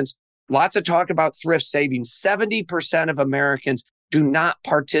plans, lots of talk about thrift saving, 70% of Americans do not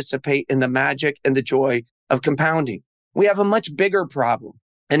participate in the magic and the joy of compounding. We have a much bigger problem.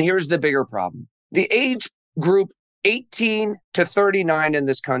 And here's the bigger problem. The age group 18 to 39 in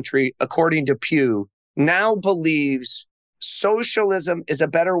this country, according to Pew, now believes socialism is a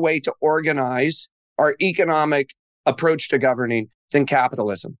better way to organize our economic approach to governing than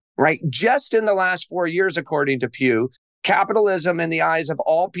capitalism, right? Just in the last 4 years, according to Pew, capitalism in the eyes of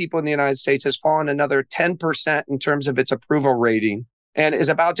all people in the United States has fallen another 10% in terms of its approval rating and is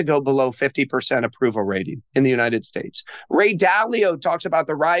about to go below 50% approval rating in the United States. Ray Dalio talks about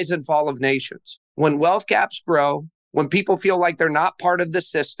the rise and fall of nations. When wealth gaps grow, when people feel like they're not part of the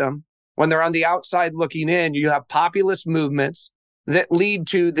system, when they're on the outside looking in, you have populist movements that lead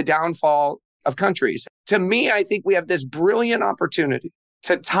to the downfall of countries. To me, I think we have this brilliant opportunity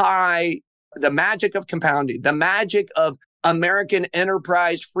to tie the magic of compounding, the magic of American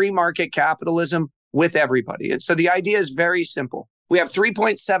enterprise, free market capitalism with everybody. And so the idea is very simple. We have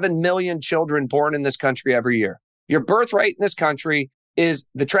 3.7 million children born in this country every year. Your birthright in this country is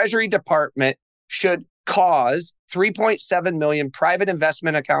the Treasury Department should cause 3.7 million private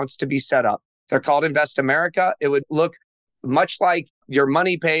investment accounts to be set up. They're called Invest America. It would look much like your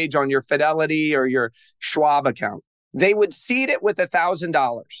money page on your Fidelity or your Schwab account. They would seed it with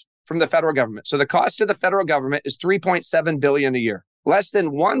 $1,000. from the federal government. So the cost to the federal government is $3.7 billion a year, less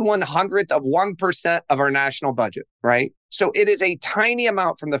than 1/100th of 1% of our national budget, right? So it is a tiny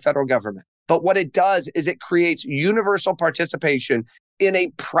amount from the federal government. But what it does is it creates universal participation in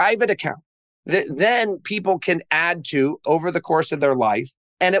a private account that then people can add to over the course of their life,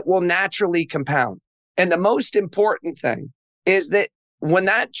 and it will naturally compound. And the most important thing is that when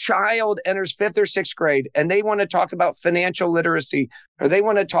that child enters 5th or 6th grade and they want to talk about financial literacy or they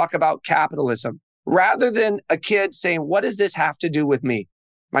want to talk about capitalism, rather than a kid saying, what does this have to do with me?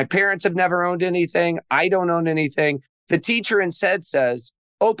 My parents have never owned anything. I don't own anything. The teacher instead says,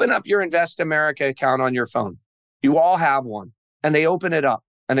 open up your Invest America account on your phone. You all have one. And they open it up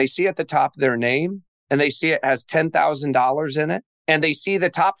and they see at the top their name and they see it has $10,000 in it. And they see the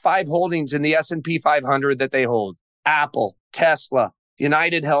top 5 holdings in the S&P 500 that they hold. Apple, Tesla,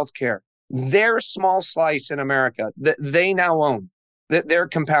 United Healthcare, their small slice in America that they now own, that they're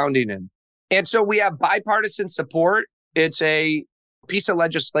compounding in. And so we have bipartisan support. It's a piece of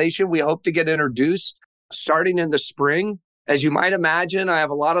legislation we hope to get introduced starting in the spring. As you might imagine, I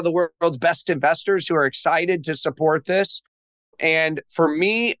have a lot of the world's best investors who are excited to support this. And for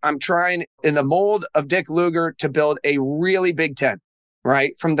me, I'm trying in the mold of Dick Lugar to build a really big tent,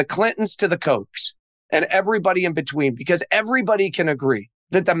 right? From the Clintons to the Kochs and everybody in between, because everybody can agree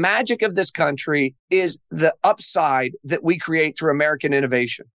that the magic of this country is the upside that we create through American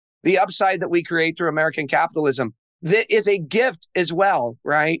innovation, the upside that we create through American capitalism. That is a gift as well,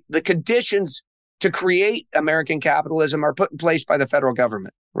 right? The conditions to create American capitalism are put in place by the federal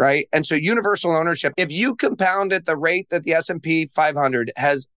government, right? And so universal ownership, if you compound at the rate that the S&P 500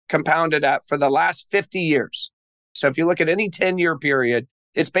 has compounded at for the last 50 years, so if you look at any 10-year period,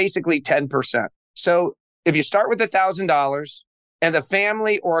 it's basically 10%. So if you start with $1,000 and the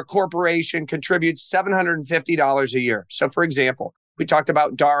family or a corporation contributes $750 a year. So for example, we talked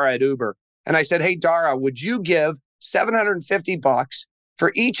about Dara at Uber. And I said, hey, Dara, would you give $750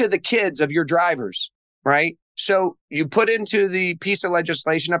 for each of the kids of your drivers, right? So you put into the piece of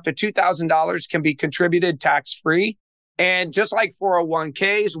legislation up to $2,000 can be contributed tax-free. And just like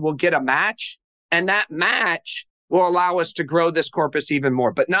 401ks, we'll get a match. And that match will allow us to grow this corpus even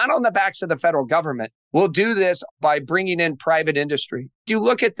more, but not on the backs of the federal government. We'll do this by bringing in private industry. If you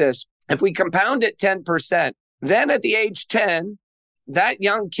look at this, if we compound it 10%, then at the age 10, that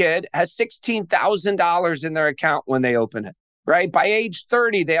young kid has $16,000 in their account when they open it, right? By age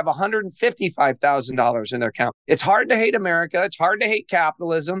 30, they have $155,000 in their account. It's hard to hate America. It's hard to hate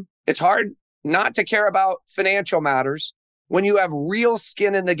capitalism. It's hard not to care about financial matters when you have real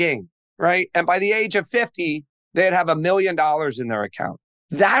skin in the game, right? And by the age of 50, they'd have $1 million in their account.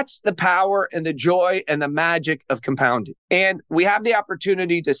 That's the power and the joy and the magic of compounding. And we have the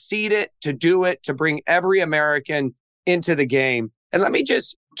opportunity to seed it, to do it, to bring every American into the game. And let me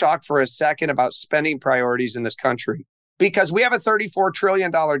just talk for a second about spending priorities in this country, because we have a $34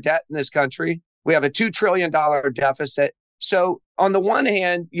 trillion debt in this country. We have a $2 trillion deficit. So on the one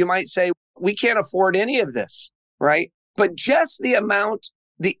hand, you might say, we can't afford any of this, right? But just the amount,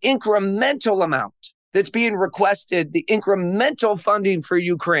 the incremental amount that's being requested, the incremental funding for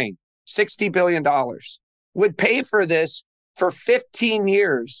Ukraine, $60 billion, would pay for this for 15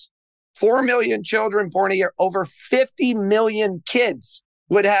 years. 4 million children born a year, over 50 million kids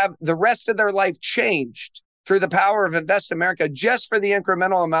would have the rest of their life changed through the power of Invest America just for the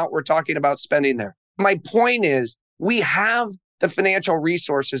incremental amount we're talking about spending there. My point is, we have the financial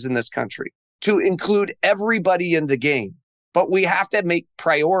resources in this country to include everybody in the game, but we have to make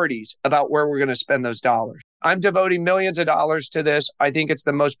priorities about where we're going to spend those dollars. I'm devoting millions of dollars to this. I think it's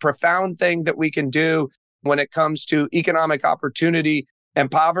the most profound thing that we can do when it comes to economic opportunity and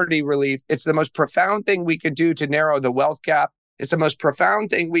poverty relief. It's the most profound thing we can do to narrow the wealth gap. It's the most profound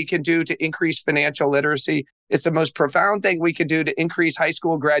thing we can do to increase financial literacy. It's the most profound thing we can do to increase high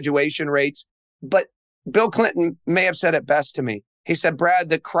school graduation rates. But Bill Clinton may have said it best to me. He said, Brad,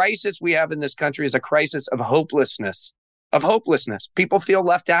 the crisis we have in this country is a crisis of hopelessness. People feel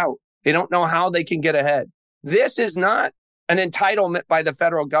left out. They don't know how they can get ahead. This is not an entitlement by the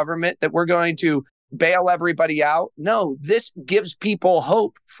federal government that we're going to bail everybody out. No, this gives people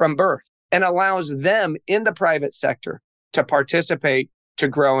hope from birth and allows them in the private sector to participate, to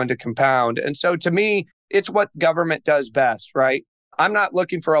grow, and to compound. And so to me, it's what government does best, right? I'm not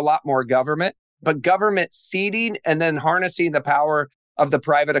looking for a lot more government, but government seeding and then harnessing the power of the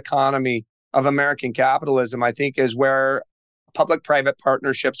private economy of American capitalism, I think, is where public-private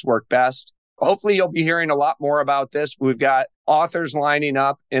partnerships work best. Hopefully, you'll be hearing a lot more about this. We've got authors lining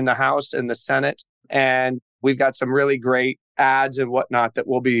up in the House and the Senate, and we've got some really great ads and whatnot that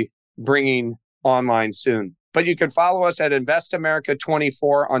we'll be bringing online soon. But you can follow us at Invest America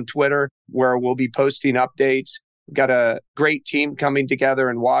 24 on Twitter, where we'll be posting updates. We've got a great team coming together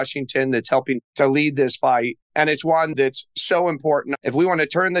in Washington that's helping to lead this fight. And it's one that's so important. If we want to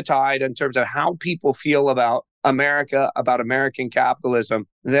turn the tide in terms of how people feel about America, about American capitalism,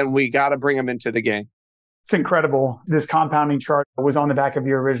 then we got to bring them into the game. It's incredible. This compounding chart was on the back of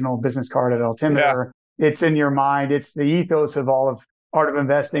your original business card at Altimeter. Yeah. It's in your mind. It's the ethos of all of Art of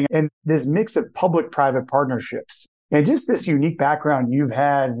Investing and this mix of public-private partnerships. And just this unique background you've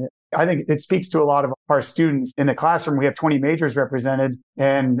had, I think it speaks to a lot of our students. In the classroom, we have 20 majors represented.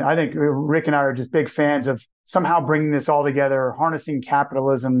 And I think Rick and I are just big fans of somehow bringing this all together, harnessing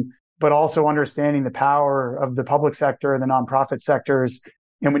capitalism, but also understanding the power of the public sector, the nonprofit sectors.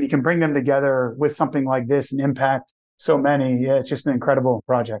 And when you can bring them together with something like this and impact so many, it's just an incredible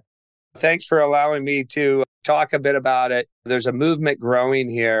project. Thanks for allowing me to talk a bit about it. There's a movement growing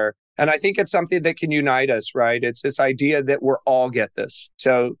here. And I think it's something that can unite us, right? It's this idea that we're all get this.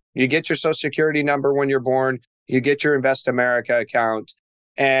 So you get your Social Security number when you're born, you get your Invest America account.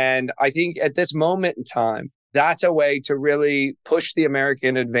 And I think at this moment in time, that's a way to really push the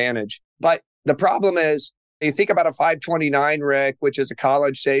American advantage. But the problem is, you think about a 529, Rick, which is a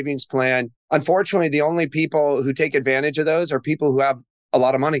college savings plan. Unfortunately, the only people who take advantage of those are people who have a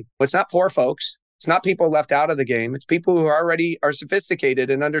lot of money. It's not poor folks. It's not people left out of the game. It's people who already are sophisticated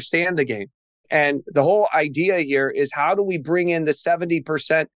and understand the game. And the whole idea here is, how do we bring in the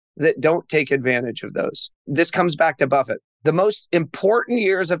 70% that don't take advantage of those? This comes back to Buffett. The most important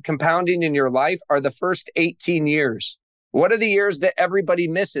years of compounding in your life are the first 18 years. What are the years that everybody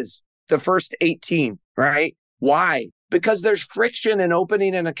misses? The first 18, right? Why? Because there's friction in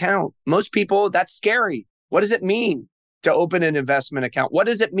opening an account. Most people, that's scary. What does it mean to open an investment account? What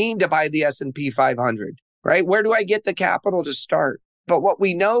does it mean to buy the S&P 500, right? Where do I get the capital to start? But what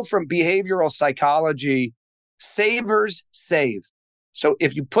we know from behavioral psychology, savers save. So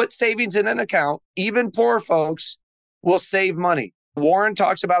if you put savings in an account, even poor folks will save money. Warren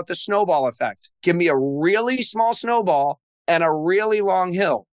talks about the snowball effect. Give me a really small snowball and a really long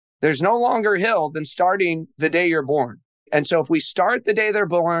hill. There's no longer hill than starting the day you're born. And so if we start the day they're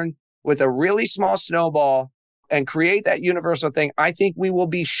born with a really small snowball and create that universal thing, I think we will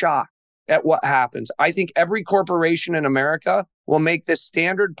be shocked at what happens. I think every corporation in America will make this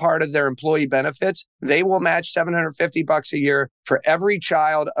standard part of their employee benefits. They will match $750 a year for every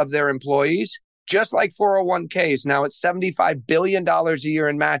child of their employees, just like 401ks. Now it's $75 billion a year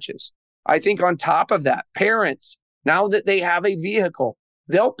in matches. I think on top of that, parents, now that they have a vehicle,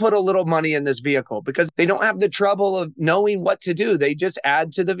 they'll put a little money in this vehicle because they don't have the trouble of knowing what to do. They just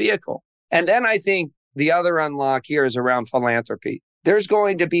add to the vehicle. And then I think the other unlock here is around philanthropy. There's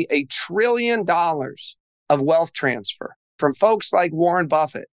going to be $1 trillion of wealth transfer from folks like Warren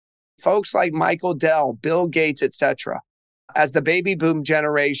Buffett, folks like Michael Dell, Bill Gates, etc., as the baby boom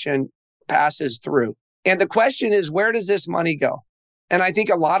generation passes through. And the question is, where does this money go? And I think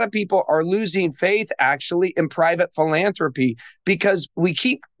a lot of people are losing faith actually in private philanthropy because we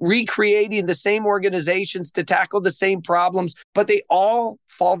keep recreating the same organizations to tackle the same problems, but they all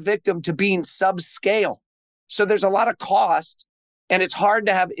fall victim to being subscale. So there's a lot of cost and it's hard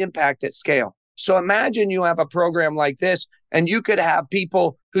to have impact at scale. So imagine you have a program like this and you could have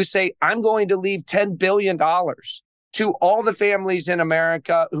people who say, I'm going to leave $10 billion to all the families in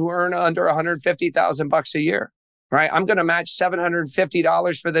America who earn under $150,000 a year. Right? I'm going to match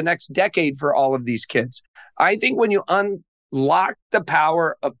 $750 for the next decade for all of these kids. I think when you unlock the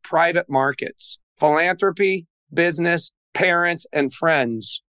power of private markets, philanthropy, business, parents, and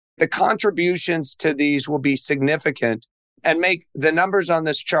friends, the contributions to these will be significant and make the numbers on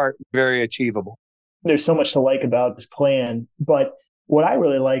this chart very achievable. There's so much to like about this plan, but what I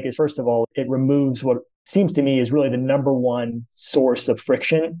really like is, first of all, it removes what seems to me is really the number one source of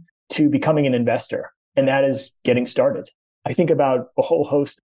friction to becoming an investor. And that is getting started. I think about a whole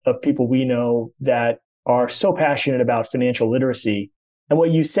host of people we know that are so passionate about financial literacy. And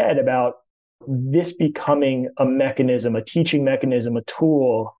what you said about this becoming a mechanism, a teaching mechanism, a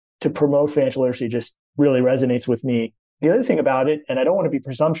tool to promote financial literacy just really resonates with me. The other thing about it, and I don't want to be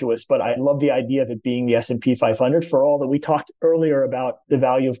presumptuous, but I love the idea of it being the S&P 500 for all that we talked earlier about the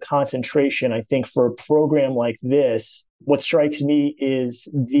value of concentration. I think for a program like this, what strikes me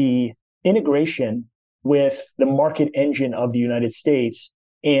is the integration with the market engine of the United States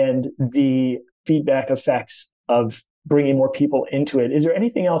and the feedback effects of bringing more people into it. Is there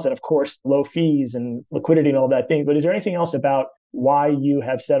anything else? And of course, low fees and liquidity and all that thing, but is there anything else about why you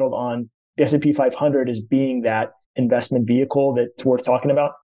have settled on the S&P 500 as being that investment vehicle that's worth talking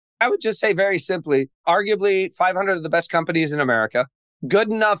about? I would just say very simply, arguably 500 of the best companies in America. good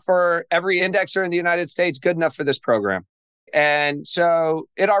enough for every indexer in the United States, good enough for this program. And so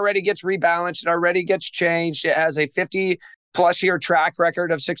it already gets rebalanced. It already gets changed. It has a 50 plus year track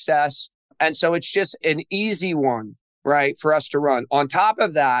record of success. And so it's just an easy one, right, for us to run. On top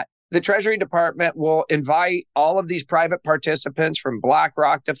of that, the Treasury Department will invite all of these private participants from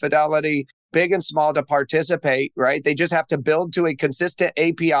BlackRock to Fidelity, big and small, to participate, right? They just have to build to a consistent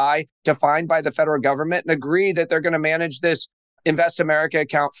API defined by the federal government and agree that they're going to manage this Invest America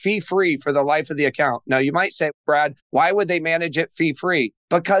account fee-free for the life of the account. Now, you might say, Brad, why would they manage it fee-free?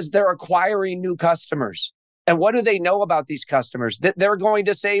 Because they're acquiring new customers. And what do they know about these customers? That they're going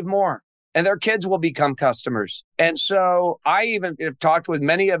to save more and their kids will become customers. And so I even have talked with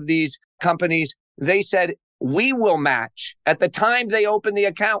many of these companies. They said, we will match. At the time they open the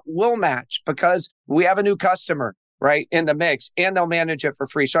account, we'll match because we have a new customer, right, in the mix, and they'll manage it for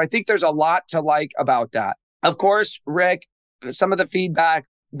free. So I think there's a lot to like about that. Of course, Rick, some of the feedback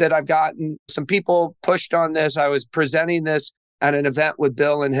that I've gotten, some people pushed on this. I was presenting this at an event with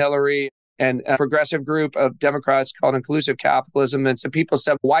Bill and Hillary and a progressive group of Democrats called Inclusive Capitalism. And some people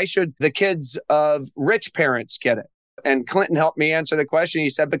said, why should the kids of rich parents get it? And Clinton helped me answer the question. He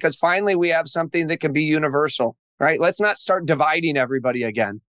said, because finally we have something that can be universal, right? Let's not start dividing everybody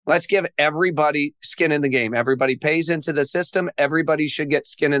again. Let's give everybody skin in the game. Everybody pays into the system. Everybody should get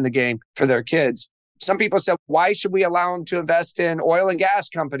skin in the game for their kids. Some people said, why should we allow them to invest in oil and gas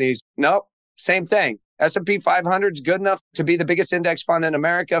companies? Nope, same thing. S&P 500 is good enough to be the biggest index fund in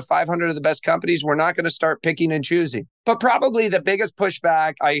America, 500 of the best companies. We're not going to start picking and choosing. But probably the biggest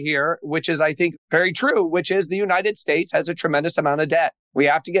pushback I hear, which is, I think, very true, which is the United States has a tremendous amount of debt. We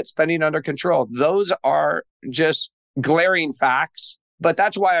have to get spending under control. Those are just glaring facts. But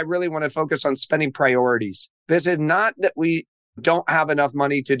that's why I really want to focus on spending priorities. This is not that we don't have enough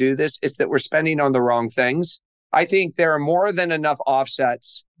money to do this. It's that we're spending on the wrong things. I think there are more than enough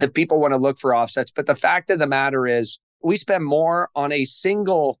offsets that people want to look for offsets. But the fact of the matter is we spend more on a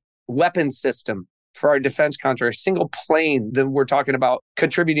single weapon system for our defense contract, a single plane than we're talking about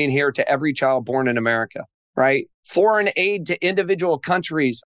contributing here to every child born in America, right? Foreign aid to individual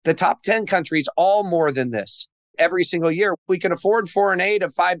countries, the top 10 countries, all more than this every single year. We can afford foreign aid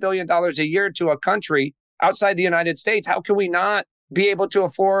of $5 billion a year to a country outside the United States. How can we not be able to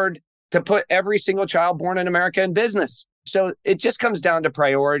afford to put every single child born in America in business? So it just comes down to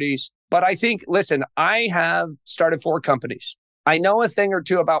priorities. But I think, listen, I have started 4 companies. I know a thing or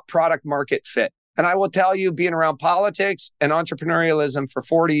two about product market fit. And I will tell you, being around politics and entrepreneurialism for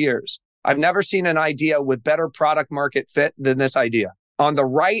 40 years, I've never seen an idea with better product market fit than this idea. On the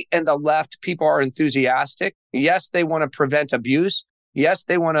right and the left, people are enthusiastic. Yes, they want to prevent abuse. Yes,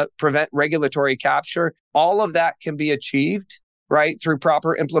 they want to prevent regulatory capture. All of that can be achieved, right, through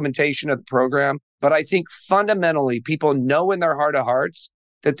proper implementation of the program. But I think fundamentally, people know in their heart of hearts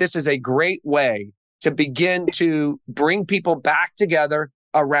that this is a great way to begin to bring people back together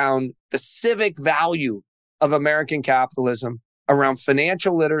around the civic value of American capitalism, around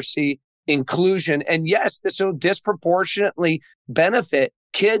financial literacy, inclusion. And yes, this will disproportionately benefit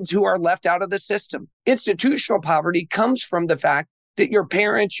kids who are left out of the system. Institutional poverty comes from the fact that your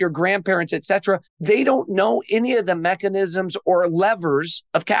parents, your grandparents, et cetera, they don't know any of the mechanisms or levers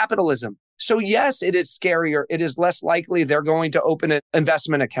of capitalism. So yes, it is scarier. It is less likely they're going to open an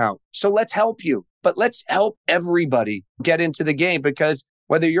investment account. So let's help you, but let's help everybody get into the game, because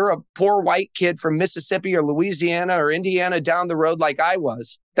whether you're a poor white kid from Mississippi or Louisiana or Indiana down the road like I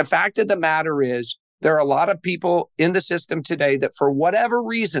was, the fact of the matter is there are a lot of people in the system today that for whatever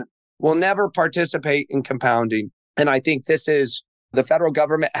reason will never participate in compounding. And I think this is the federal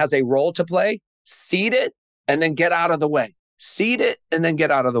government has a role to play. Seed it and then get out of the way. Seed it and then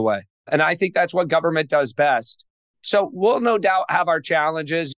get out of the way. And I think that's what government does best. So we'll no doubt have our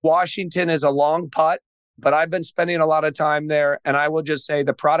challenges. Washington is a long putt, but I've been spending a lot of time there. And I will just say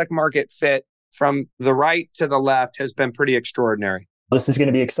the product market fit from the right to the left has been pretty extraordinary. This is going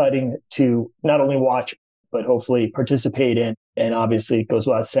to be exciting to not only watch, but hopefully participate in. And obviously, it goes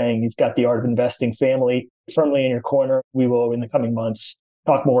without saying, you've got the Art of Investing family firmly in your corner. We will, in the coming months,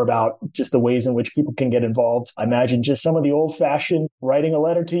 talk more about just the ways in which people can get involved. I imagine just some of the old-fashioned writing a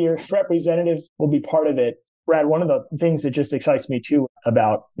letter to your representative will be part of it. Brad, one of the things that just excites me too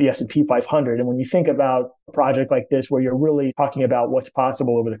about the S&P 500, and when you think about a project like this where you're really talking about what's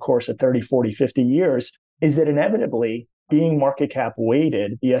possible over the course of 30, 40, 50 years, is that inevitably, being market cap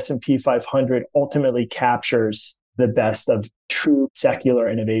weighted, the S&P 500 ultimately captures the best of true secular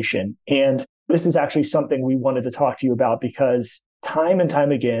innovation. And this is actually something we wanted to talk to you about because time and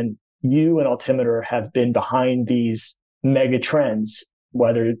time again, you and Altimeter have been behind these mega trends,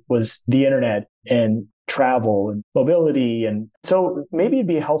 whether it was the internet and travel and mobility. And so maybe it'd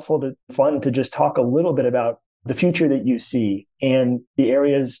be fun to just talk a little bit about the future that you see and the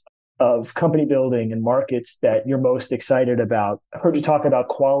areas of company building and markets that you're most excited about. I've heard you talk about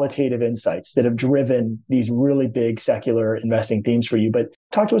qualitative insights that have driven these really big secular investing themes for you, but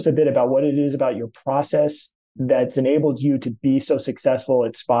talk to us a bit about what it is about your process that's enabled you to be so successful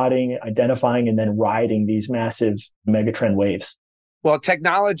at spotting, identifying, and then riding these massive megatrend waves. Well,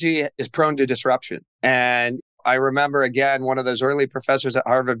 technology is prone to disruption. And I remember, again, one of those early professors at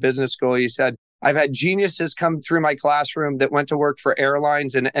Harvard Business School, he said, I've had geniuses come through my classroom that went to work for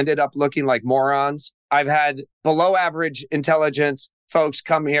airlines and ended up looking like morons. I've had below average intelligence folks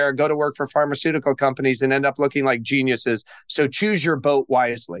come here, go to work for pharmaceutical companies and end up looking like geniuses. So choose your boat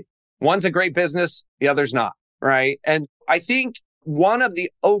wisely. One's a great business, the other's not, right? And I think one of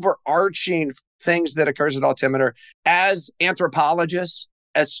the overarching things that occurs at Altimeter as anthropologists,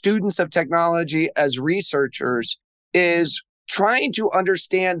 as students of technology, as researchers, is trying to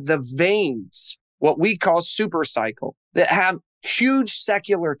understand the veins, what we call super cycle, that have huge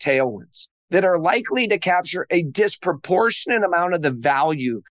secular tailwinds that are likely to capture a disproportionate amount of the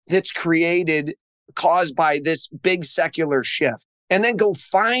value that's caused by this big secular shift. And then go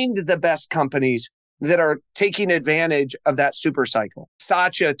find the best companies that are taking advantage of that super cycle.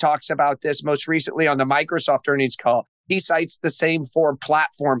 Satya talks about this most recently on the Microsoft earnings call. He cites the same 4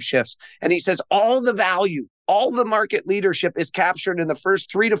 platform shifts. And he says all the value, all the market leadership is captured in the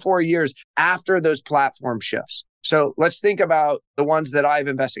first 3 to 4 years after those platform shifts. So let's think about the ones that I've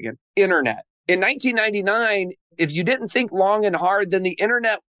invested in. Internet. In 1999, if you didn't think long and hard, then the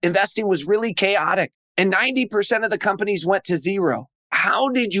internet investing was really chaotic. And 90% of the companies went to zero. How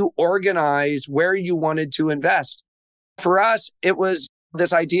did you organize where you wanted to invest? For us, it was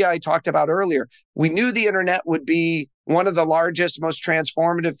this idea I talked about earlier. We knew the internet would be one of the largest, most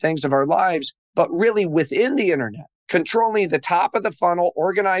transformative things of our lives, but really within the internet, controlling the top of the funnel,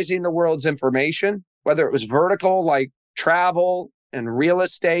 organizing the world's information, whether it was vertical like travel and real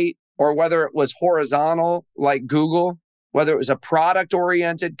estate, or whether it was horizontal like Google, whether it was a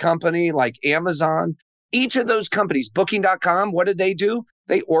product-oriented company like Amazon. Each of those companies, Booking.com, what did they do?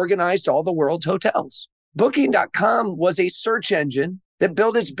 They organized all the world's hotels. Booking.com was a search engine that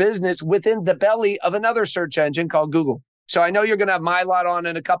built its business within the belly of another search engine called Google. So I know you're going to have Mylot on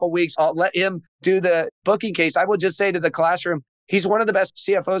in a couple of weeks. I'll let him do the Booking case. I will just say to the classroom, he's one of the best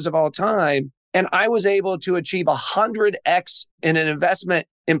CFOs of all time. And I was able to achieve 100x in an investment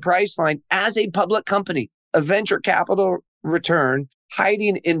in Priceline as a public company, a venture capital return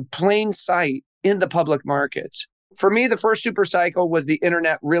hiding in plain sight in the public markets. For me, the first super cycle was the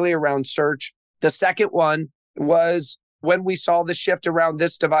internet, really around search. The second one was when we saw the shift around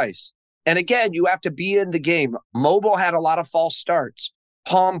this device. And again, you have to be in the game. Mobile had a lot of false starts.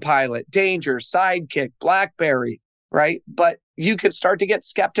 Palm Pilot, Danger, Sidekick, BlackBerry, right? But you could start to get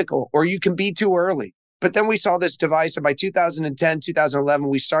skeptical or you can be too early. But then we saw this device, and by 2010, 2011,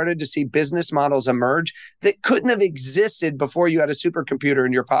 we started to see business models emerge that couldn't have existed before you had a supercomputer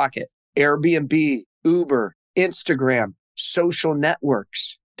in your pocket. Airbnb, Uber, Instagram, social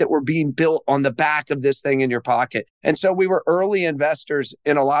networks that were being built on the back of this thing in your pocket. And so we were early investors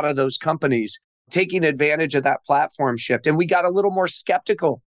in a lot of those companies, taking advantage of that platform shift. And we got a little more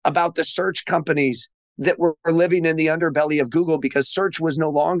skeptical about the search companies that were living in the underbelly of Google because search was no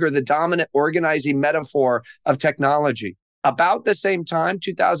longer the dominant organizing metaphor of technology. About the same time,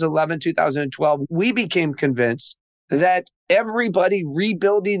 2011, 2012, we became convinced that everybody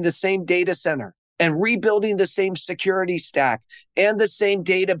rebuilding the same data center and rebuilding the same security stack and the same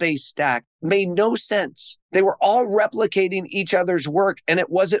database stack made no sense. They were all replicating each other's work and it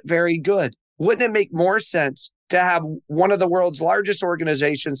wasn't very good. Wouldn't it make more sense to have one of the world's largest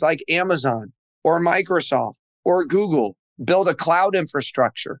organizations like Amazon or Microsoft or Google build a cloud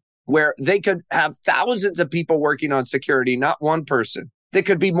infrastructure where they could have thousands of people working on security, not one person? They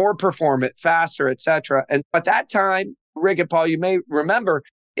could be more performant, faster, et cetera. And at that time, Rick and Paul, you may remember,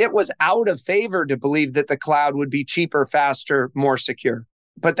 it was out of favor to believe that the cloud would be cheaper, faster, more secure.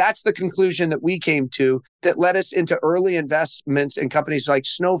 But that's the conclusion that we came to that led us into early investments in companies like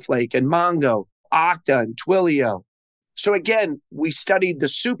Snowflake and Mongo, Okta and Twilio. So again, we studied the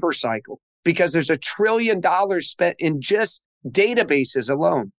super cycle because there's $1 trillion spent in just databases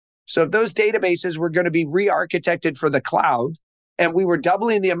alone. So if those databases were going to be re-architected for the cloud, and we were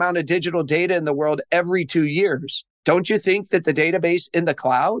doubling the amount of digital data in the world every 2 years, don't you think that the database in the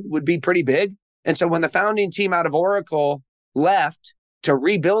cloud would be pretty big? And so when the founding team out of Oracle left to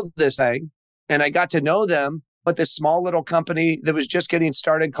rebuild this thing, and I got to know them with this small little company that was just getting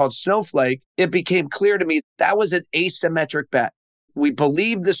started called Snowflake, it became clear to me that was an asymmetric bet. We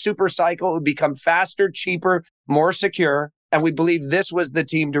believe the super cycle would become faster, cheaper, more secure. And we believe this was the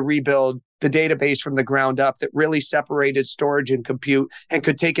team to rebuild the database from the ground up that really separated storage and compute and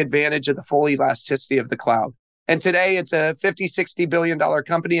could take advantage of the full elasticity of the cloud. And today it's a $50, $60 billion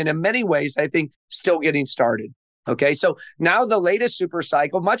company. And in many ways, I think still getting started. Okay. So now the latest super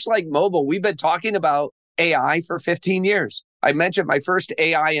cycle, much like mobile, we've been talking about AI for 15 years. I mentioned my first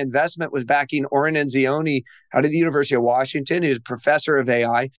AI investment was backing Oren Enzioni out of the University of Washington. He was a professor of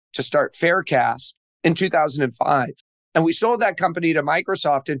AI to start Faircast in 2005. And we sold that company to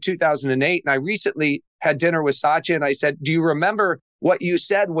Microsoft in 2008. And I recently had dinner with Satya and I said, do you remember what you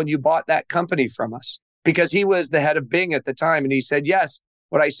said when you bought that company from us? Because he was the head of Bing at the time. And he said, yes,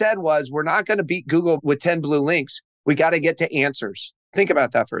 what I said was, we're not going to beat Google with 10 blue links. We got to get to answers. Think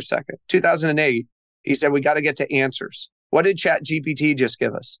about that for a second. 2008, he said, we got to get to answers. What did ChatGPT just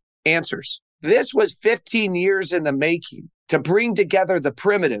give us? Answers. This was 15 years in the making to bring together the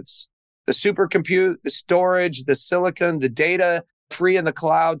primitives, the supercompute, the storage, the silicon, the data free in the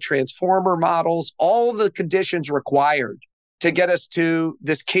cloud, transformer models, all the conditions required to get us to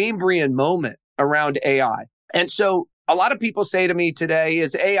this Cambrian moment around AI. And so a lot of people say to me today,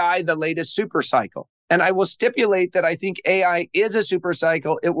 is AI the latest super cycle? And I will stipulate that I think AI is a super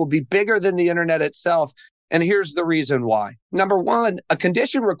cycle. It will be bigger than the internet itself. And here's the reason why. Number one, a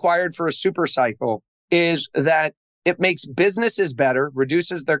condition required for a super cycle is that it makes businesses better,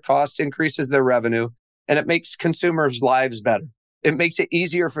 reduces their costs, increases their revenue, and it makes consumers' lives better. It makes it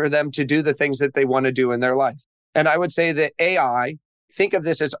easier for them to do the things that they want to do in their life. And I would say that AI, think of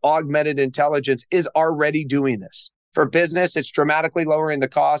this as augmented intelligence, is already doing this. For business, it's dramatically lowering the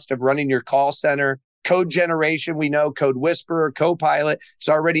cost of running your call center. Code generation, we know Code Whisperer, Copilot is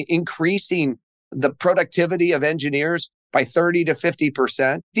already increasing the productivity of engineers by 30 to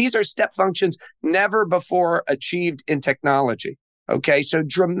 50%. These are step functions never before achieved in technology. Okay, so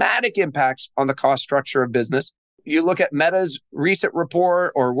dramatic impacts on the cost structure of business. You look at Meta's recent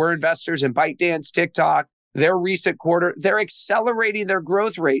report, or we're investors in ByteDance, TikTok, their recent quarter, they're accelerating their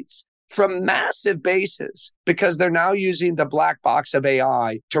growth rates from massive bases because they're now using the black box of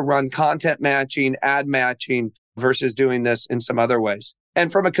AI to run content matching, ad matching versus doing this in some other ways. And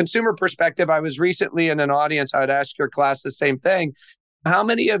from a consumer perspective, I was recently in an audience, I'd ask your class the same thing. How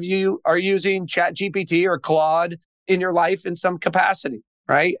many of you are using ChatGPT or Claude in your life in some capacity,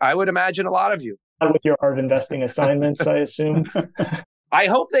 right? I would imagine a lot of you. With your art of investing assignments, I assume. I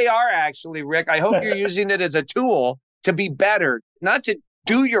hope they are actually, Rick. I hope you're using it as a tool to be better, not to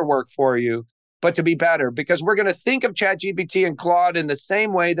do your work for you, but to be better, because we're going to think of ChatGPT and Claude in the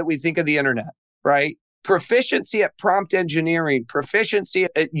same way that we think of the internet, right? Proficiency at prompt engineering, proficiency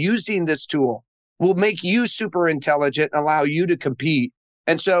at using this tool will make you super intelligent and allow you to compete.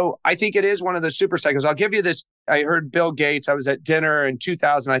 And so I think it is one of the super cycles. I'll give you this. I heard Bill Gates. I was at dinner in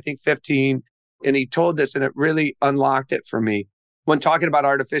 2015, and he told this, and it really unlocked it for me. When talking about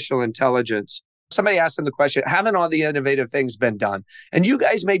artificial intelligence, somebody asked him the question, haven't all the innovative things been done? And you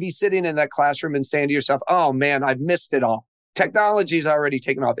guys may be sitting in that classroom and saying to yourself, oh man, I've missed it all. Technology's already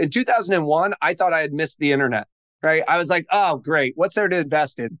taken off. In 2001, I thought I had missed the internet, right? I was like, oh, great. What's there to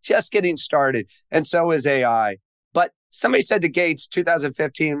invest in? Just getting started. And so is AI. But somebody said to Gates,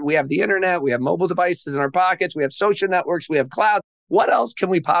 2015, we have the internet, we have mobile devices in our pockets, we have social networks, we have cloud. What else can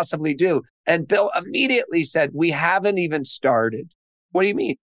we possibly do? And Bill immediately said, we haven't even started. What do you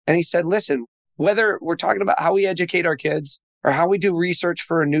mean? And he said, listen, whether we're talking about how we educate our kids or how we do research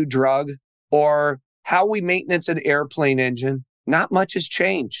for a new drug or how we maintenance an airplane engine, not much has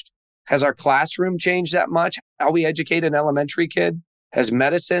changed. Has our classroom changed that much? How we educate an elementary kid? Has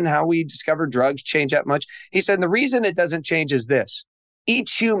medicine, how we discover drugs, changed that much? He said, the reason it doesn't change is this.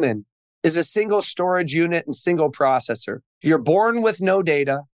 Each human is a single storage unit and single processor. You're born with no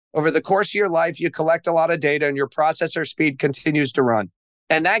data. Over the course of your life, you collect a lot of data and your processor speed continues to run.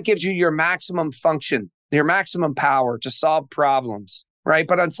 And that gives you your maximum function, your maximum power to solve problems, right?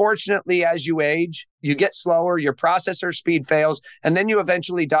 But unfortunately, as you age, you get slower, your processor speed fails, and then you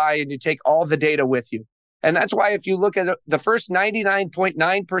eventually die and you take all the data with you. And that's why if you look at the first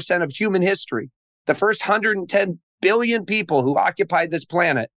 99.9% of human history, the first 110 billion people who occupied this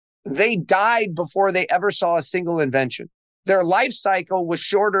planet, they died before they ever saw a single invention. Their life cycle was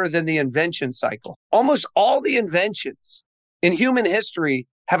shorter than the invention cycle. Almost all the inventions in human history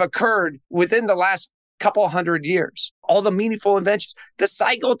have occurred within the last couple hundred years. All the meaningful inventions. The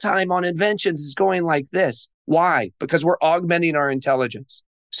cycle time on inventions is going like this. Why? Because we're augmenting our intelligence.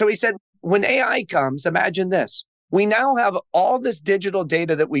 So he said, when AI comes, imagine this. We now have all this digital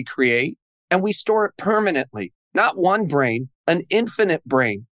data that we create and we store it permanently. Not one brain, an infinite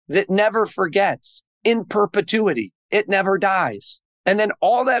brain that never forgets in perpetuity. It never dies. And then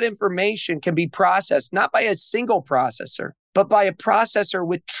all that information can be processed, not by a single processor, but by a processor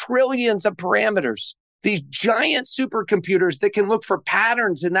with trillions of parameters. These giant supercomputers that can look for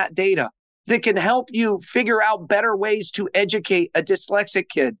patterns in that data, that can help you figure out better ways to educate a dyslexic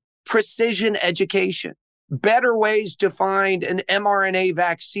kid, precision education, better ways to find an mRNA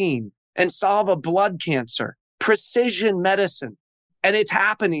vaccine and solve a blood cancer, precision medicine. And it's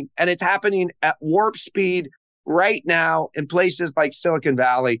happening at warp speed right now in places like Silicon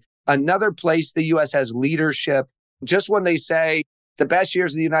Valley, another place the U.S. has leadership. Just when they say the best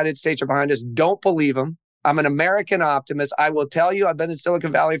years of the United States are behind us, don't believe them. I'm an American optimist. I will tell you, I've been in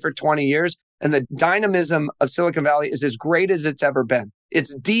Silicon Valley for 20 years, and the dynamism of Silicon Valley is as great as it's ever been.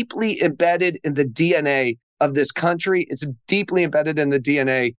 It's deeply embedded in the DNA of this country. It's deeply embedded in the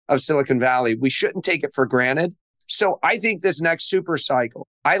DNA of Silicon Valley. We shouldn't take it for granted. So I think this next super cycle,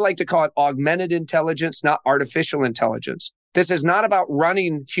 I like to call it augmented intelligence, not artificial intelligence. This is not about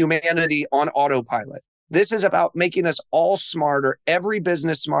running humanity on autopilot. This is about making us all smarter, every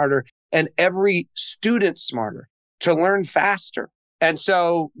business smarter, and every student smarter to learn faster. And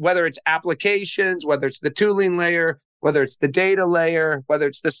so whether it's applications, whether it's the tooling layer, whether it's the data layer, whether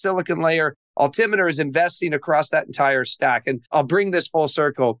it's the silicon layer, Altimeter is investing across that entire stack. And I'll bring this full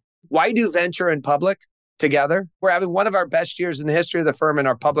circle. Why do venture and public together? We're having one of our best years in the history of the firm in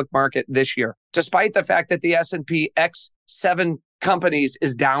our public market this year, despite the fact that the S&P X7 companies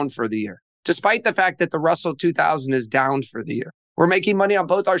is down for the year, despite the fact that the Russell 2000 is down for the year. We're making money on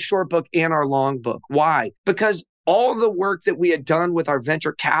both our short book and our long book. Why? Because all the work that we had done with our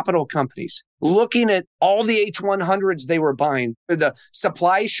venture capital companies, looking at all the H100s they were buying, the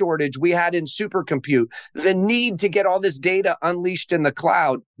supply shortage we had in supercompute, the need to get all this data unleashed in the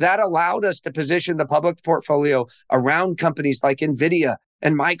cloud, that allowed us to position the public portfolio around companies like NVIDIA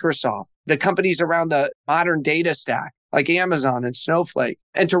and Microsoft, the companies around the modern data stack like Amazon and Snowflake,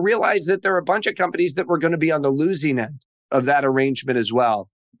 and to realize that there are a bunch of companies that were going to be on the losing end of that arrangement as well.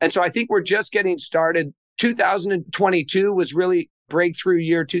 And so I think we're just getting started. 2022 was really breakthrough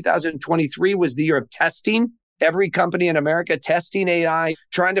year. 2023 was the year of testing. Every company in America testing AI,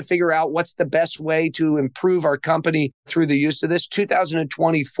 trying to figure out what's the best way to improve our company through the use of this.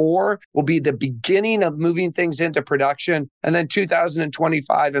 2024 will be the beginning of moving things into production. And then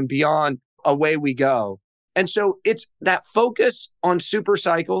 2025 and beyond, away we go. And so it's that focus on super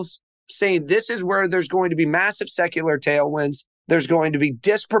cycles, saying this is where there's going to be massive secular tailwinds. There's going to be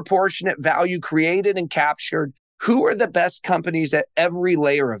disproportionate value created and captured. Who are the best companies at every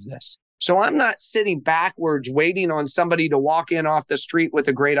layer of this? So I'm not sitting backwards waiting on somebody to walk in off the street with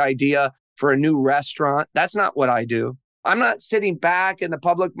a great idea for a new restaurant. That's not what I do. I'm not sitting back in the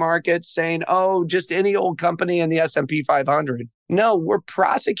public market saying, oh, just any old company in the S&P 500. No, we're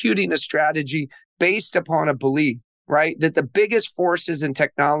prosecuting a strategy based upon a belief, right? That the biggest forces in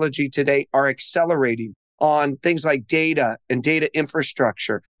technology today are accelerating on things like data and data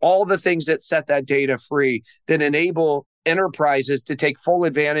infrastructure, all the things that set that data free, that enable enterprises to take full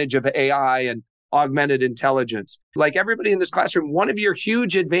advantage of AI and augmented intelligence. Like everybody in this classroom, one of your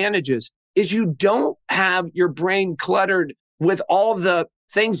huge advantages is you don't have your brain cluttered with all the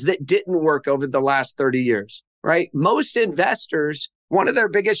things that didn't work over the last 30 years, right? Most investors, one of their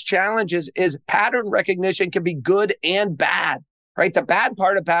biggest challenges is pattern recognition can be good and bad. Right? The bad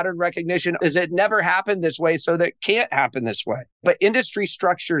part of pattern recognition is it never happened this way, so that it can't happen this way. But industry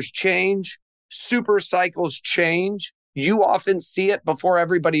structures change, super cycles change. You often see it before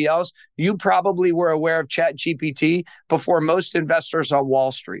everybody else. You probably were aware of ChatGPT before most investors on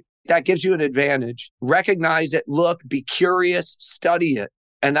Wall Street. That gives you an advantage. Recognize it, look, be curious, study it,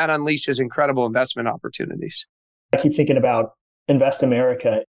 and that unleashes incredible investment opportunities. I keep thinking about Invest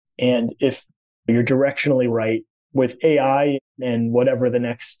America, and if you're directionally right, with AI and whatever the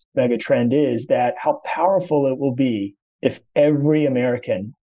next mega trend is, that how powerful it will be if every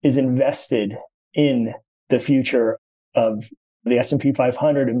American is invested in the future of the S&P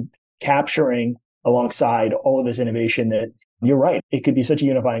 500 and capturing alongside all of this innovation. That you're right, it could be such a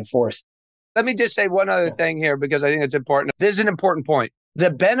unifying force. Let me just say one other thing here, because I think it's important. This is an important point. The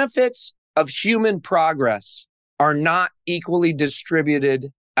benefits of human progress are not equally distributed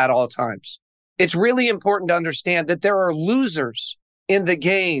at all times. It's really important to understand that there are losers in the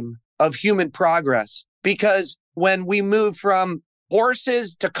game of human progress, because when we move from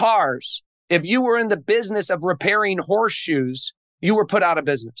horses to cars, if you were in the business of repairing horseshoes, you were put out of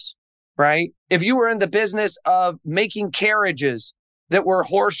business, right? If you were in the business of making carriages that were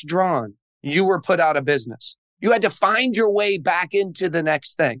horse-drawn, you were put out of business. You had to find your way back into the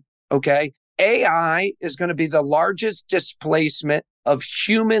next thing, okay? AI is going to be the largest displacement of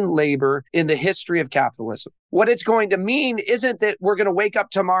human labor in the history of capitalism. What it's going to mean isn't that we're going to wake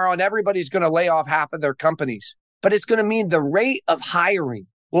up tomorrow and everybody's going to lay off half of their companies, but it's going to mean the rate of hiring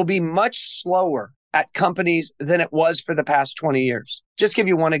will be much slower at companies than it was for the past 20 years. Just give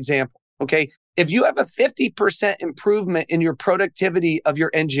you one example, okay? If you have a 50% improvement in your productivity of your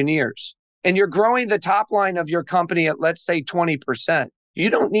engineers and you're growing the top line of your company at, let's say, 20%, you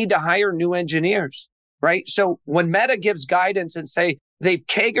don't need to hire new engineers, right? So when Meta gives guidance and say they've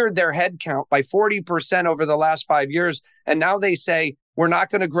CAGR'd their headcount by 40% over the last 5 years, and now they say we're not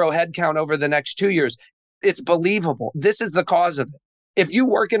going to grow headcount over the next 2 years, it's believable. This is the cause of it. If you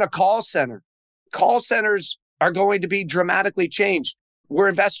work in a call center, call centers are going to be dramatically changed. We're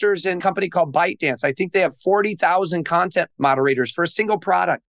investors in a company called ByteDance. I think they have 40,000 content moderators for a single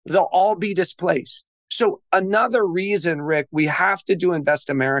product. They'll all be displaced. So another reason, Rick, we have to do Invest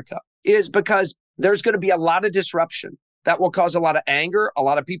America is because there's going to be a lot of disruption that will cause a lot of anger. A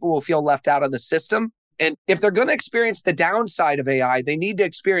lot of people will feel left out of the system. And if they're going to experience the downside of AI, they need to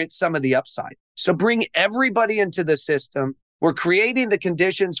experience some of the upside. So bring everybody into the system. We're creating the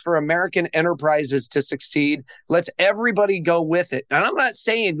conditions for American enterprises to succeed. Let's everybody go with it. And I'm not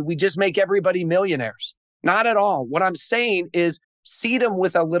saying we just make everybody millionaires. Not at all. What I'm saying is seed them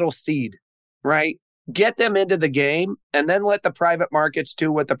with a little seed, right? Get them into the game and then let the private markets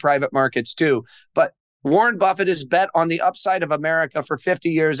do what the private markets do. But Warren Buffett has bet on the upside of America for 50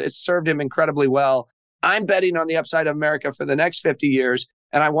 years. It's served him incredibly well. I'm betting on the upside of America for the next 50 years.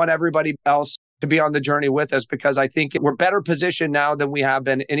 And I want everybody else to be on the journey with us because I think we're better positioned now than we have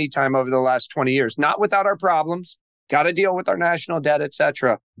been any time over the last 20 years. Not without our problems, got to deal with our national debt, et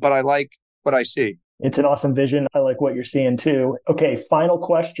cetera. But I like what I see. It's an awesome vision. I like what you're seeing too. Okay, final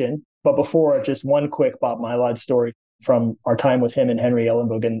question. But before, just one quick Bob Mylod story from our time with him and Henry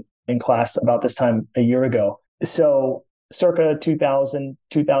Ellenbogen in class about this time a year ago. So circa 2000,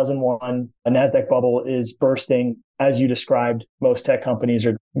 2001, a NASDAQ bubble is bursting. As you described, most tech companies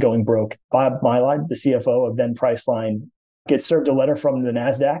are going broke. Bob Mylod, the CFO of then Priceline, gets served a letter from the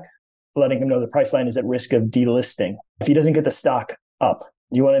NASDAQ letting him know the Priceline is at risk of delisting if he doesn't get the stock up.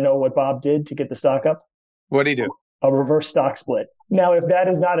 You want to know what Bob did to get the stock up? What did he do? A reverse stock split. Now, if that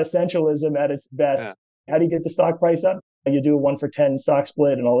is not essentialism at its best, How do you get the stock price up? You do a 1-for-10 stock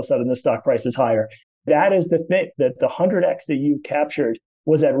split and all of a sudden the stock price is higher. That is the thing, that the 100x that you captured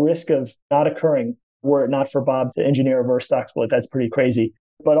was at risk of not occurring were it not for Bob to engineer a reverse stock split. That's pretty crazy.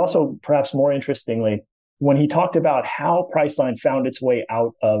 But also, perhaps more interestingly, when he talked about how Priceline found its way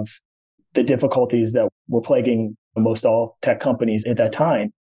out of the difficulties that were plaguing most all tech companies at that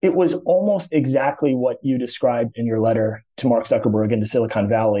time, it was almost exactly what you described in your letter to Mark Zuckerberg and to Silicon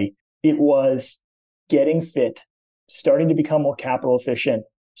Valley. It was getting fit, starting to become more capital efficient,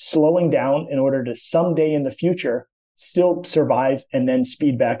 slowing down in order to someday in the future still survive and then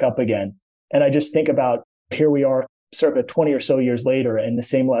speed back up again. And I just think about here we are circa 20 or so years later, and the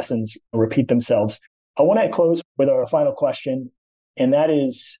same lessons repeat themselves. I want to close with our final question, and that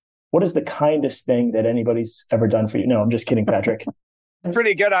is, what is the kindest thing that anybody's ever done for you? No, I'm just kidding, Patrick.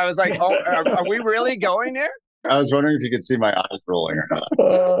 Pretty good. I was like, oh, are we really going there? I was wondering if you could see my eyes rolling or not.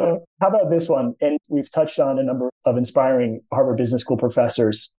 How about this one? And we've touched on a number of inspiring Harvard Business School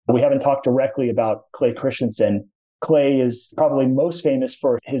professors. We haven't talked directly about Clay Christensen. Clay is probably most famous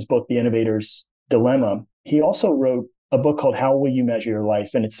for his book, The Innovator's Dilemma. He also wrote a book called How Will You Measure Your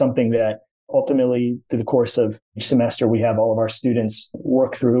Life? And it's something that ultimately, through the course of each semester, we have all of our students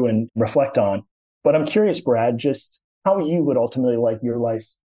work through and reflect on. But I'm curious, Brad, just how you would ultimately like your life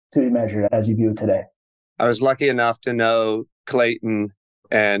to be measured as you view it today. I was lucky enough to know Clayton,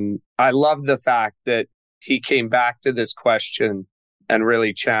 and I love the fact that he came back to this question and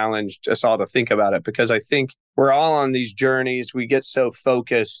really challenged us all to think about it, because I think we're all on these journeys. We get so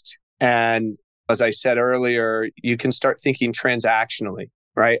focused. And as I said earlier, you can start thinking transactionally,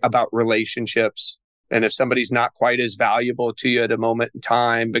 right, about relationships. And if somebody's not quite as valuable to you at a moment in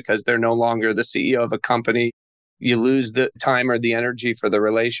time because they're no longer the CEO of a company, you lose the time or the energy for the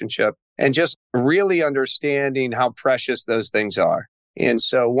relationship, and just really understanding how precious those things are. And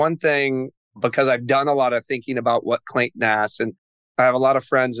so one thing, because I've done a lot of thinking about what Clayton asks, and I have a lot of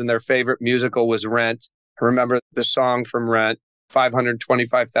friends and their favorite musical was Rent. I remember the song from Rent,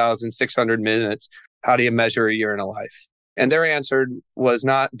 525,600 minutes. How do you measure a year in a life? And their answer was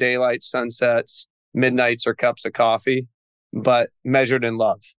not daylight, sunsets, midnights, or cups of coffee, but measured in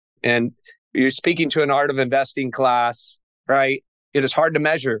love. And you're speaking to an art of investing class, right? It is hard to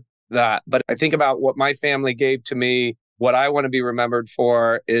measure that. But I think about what my family gave to me. What I want to be remembered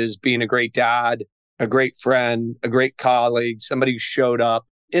for is being a great dad, a great friend, a great colleague, somebody who showed up.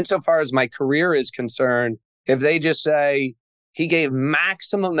 insofar as my career is concerned, if they just say he gave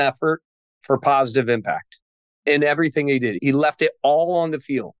maximum effort for positive impact in everything he did, he left it all on the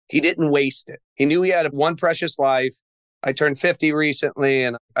field. He didn't waste it. He knew he had one precious life. I turned 50 recently,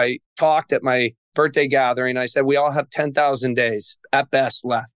 and I talked at my birthday gathering. I said, we all have 10,000 days at best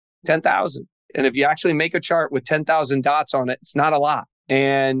left, 10,000. And if you actually make a chart with 10,000 dots on it, it's not a lot.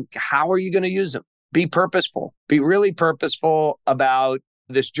 And how are you going to use them? Be purposeful. Be really purposeful about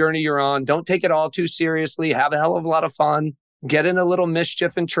this journey you're on. Don't take it all too seriously. Have a hell of a lot of fun. Get in a little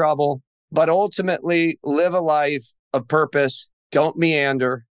mischief and trouble. But ultimately, live a life of purpose. Don't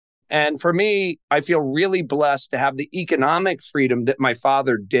meander. And for me, I feel really blessed to have the economic freedom that my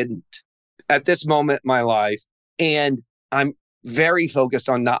father didn't at this moment in my life. And I'm very focused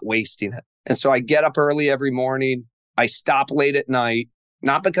on not wasting it. And so I get up early every morning. I stop late at night,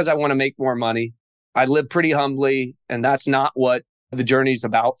 not because I want to make more money. I live pretty humbly, and that's not what the journey's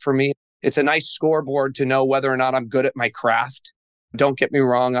about for me. It's a nice scoreboard to know whether or not I'm good at my craft. Don't get me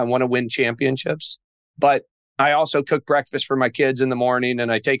wrong, I want to win championships. But I also cook breakfast for my kids in the morning,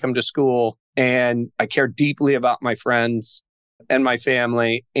 and I take them to school, and I care deeply about my friends and my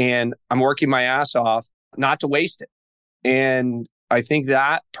family, and I'm working my ass off not to waste it. And I think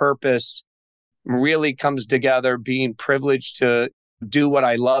that purpose really comes together being privileged to do what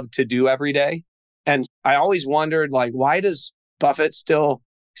I love to do every day. And I always wondered, like, why does Buffett still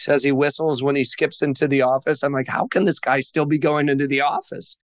says he whistles when he skips into the office? I'm like, how can this guy still be going into the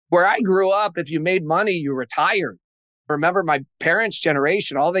office? Where I grew up, if you made money, you retired. Remember my parents'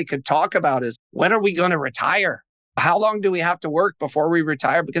 generation, all they could talk about is, when are we going to retire? How long do we have to work before we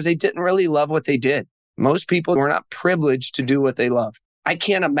retire? Because they didn't really love what they did. Most people were not privileged to do what they love. I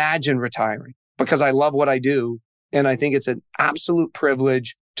can't imagine retiring because I love what I do. And I think it's an absolute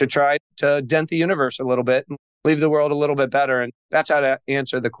privilege to try to dent the universe a little bit and leave the world a little bit better. And that's how to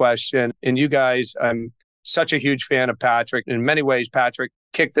answer the question. And you guys, I'm such a huge fan of Patrick. In many ways, Patrick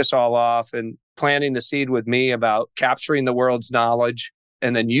kicked this all off and planting the seed with me about capturing the world's knowledge.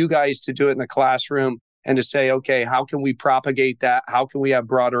 And then you guys to do it in the classroom and to say, okay, how can we propagate that? How can we have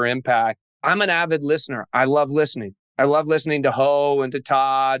broader impact? I'm an avid listener. I love listening. I love listening to Ho and to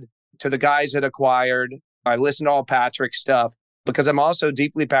Todd, to the guys at Acquired. I listen to all Patrick's stuff because I'm also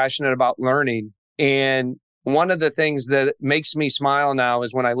deeply passionate about learning. And one of the things that makes me smile now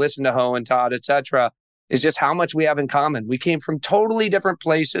is when I listen to Ho and Todd, et cetera, is just how much we have in common. We came from totally different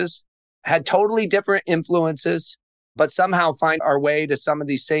places, had totally different influences, but somehow find our way to some of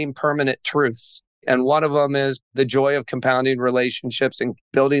these same permanent truths. And one of them is the joy of compounding relationships and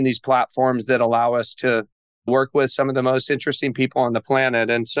building these platforms that allow us to work with some of the most interesting people on the planet.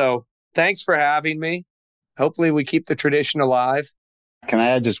 And so thanks for having me. Hopefully we keep the tradition alive. Can I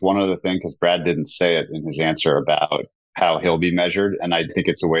add just one other thing? Because Brad didn't say it in his answer about how he'll be measured. And I think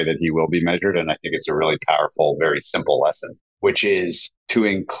it's a way that he will be measured. And I think it's a really powerful, very simple lesson, which is to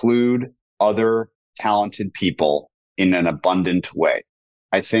include other talented people in an abundant way.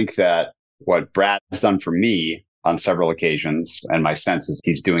 I think that what Brad's done for me on several occasions, and my sense is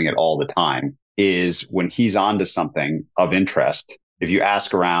he's doing it all the time, is when he's onto something of interest. If you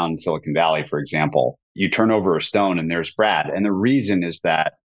ask around Silicon Valley, for example, you turn over a stone and there's Brad. And the reason is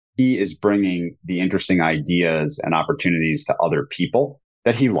that he is bringing the interesting ideas and opportunities to other people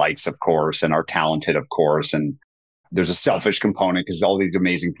that he likes, of course, and are talented, of course. And there's a selfish component because all these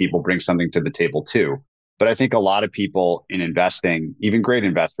amazing people bring something to the table too. But I think a lot of people in investing, even great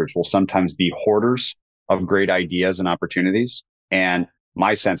investors, will sometimes be hoarders of great ideas and opportunities. And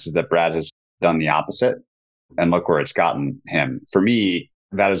my sense is that Brad has done the opposite. And look where it's gotten him. For me,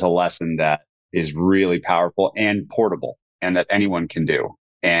 that is a lesson that is really powerful and portable and that anyone can do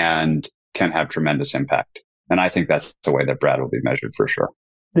and can have tremendous impact. And I think that's the way that Brad will be measured for sure.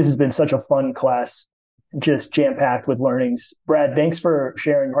 This has been such a fun class, just jam-packed with learnings. Brad, thanks for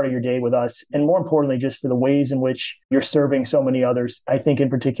sharing part of your day with us. And more importantly, just for the ways in which you're serving so many others. I think in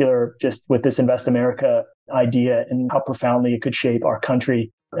particular, just with this Invest America idea and how profoundly it could shape our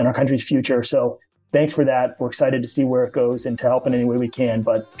country and our country's future. So thanks for that. We're excited to see where it goes and to help in any way we can,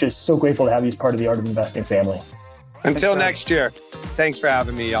 but just so grateful to have you as part of the Art of Investing family. Until next year. Thanks for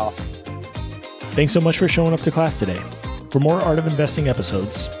having me, y'all. Thanks so much for showing up to class today. For more Art of Investing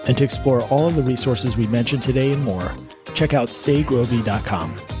episodes and to explore all of the resources we mentioned today and more, check out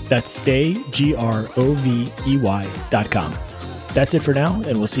staygrovey.com. That's staygrovey.com. That's it for now,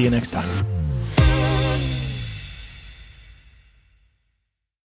 and we'll see you next time.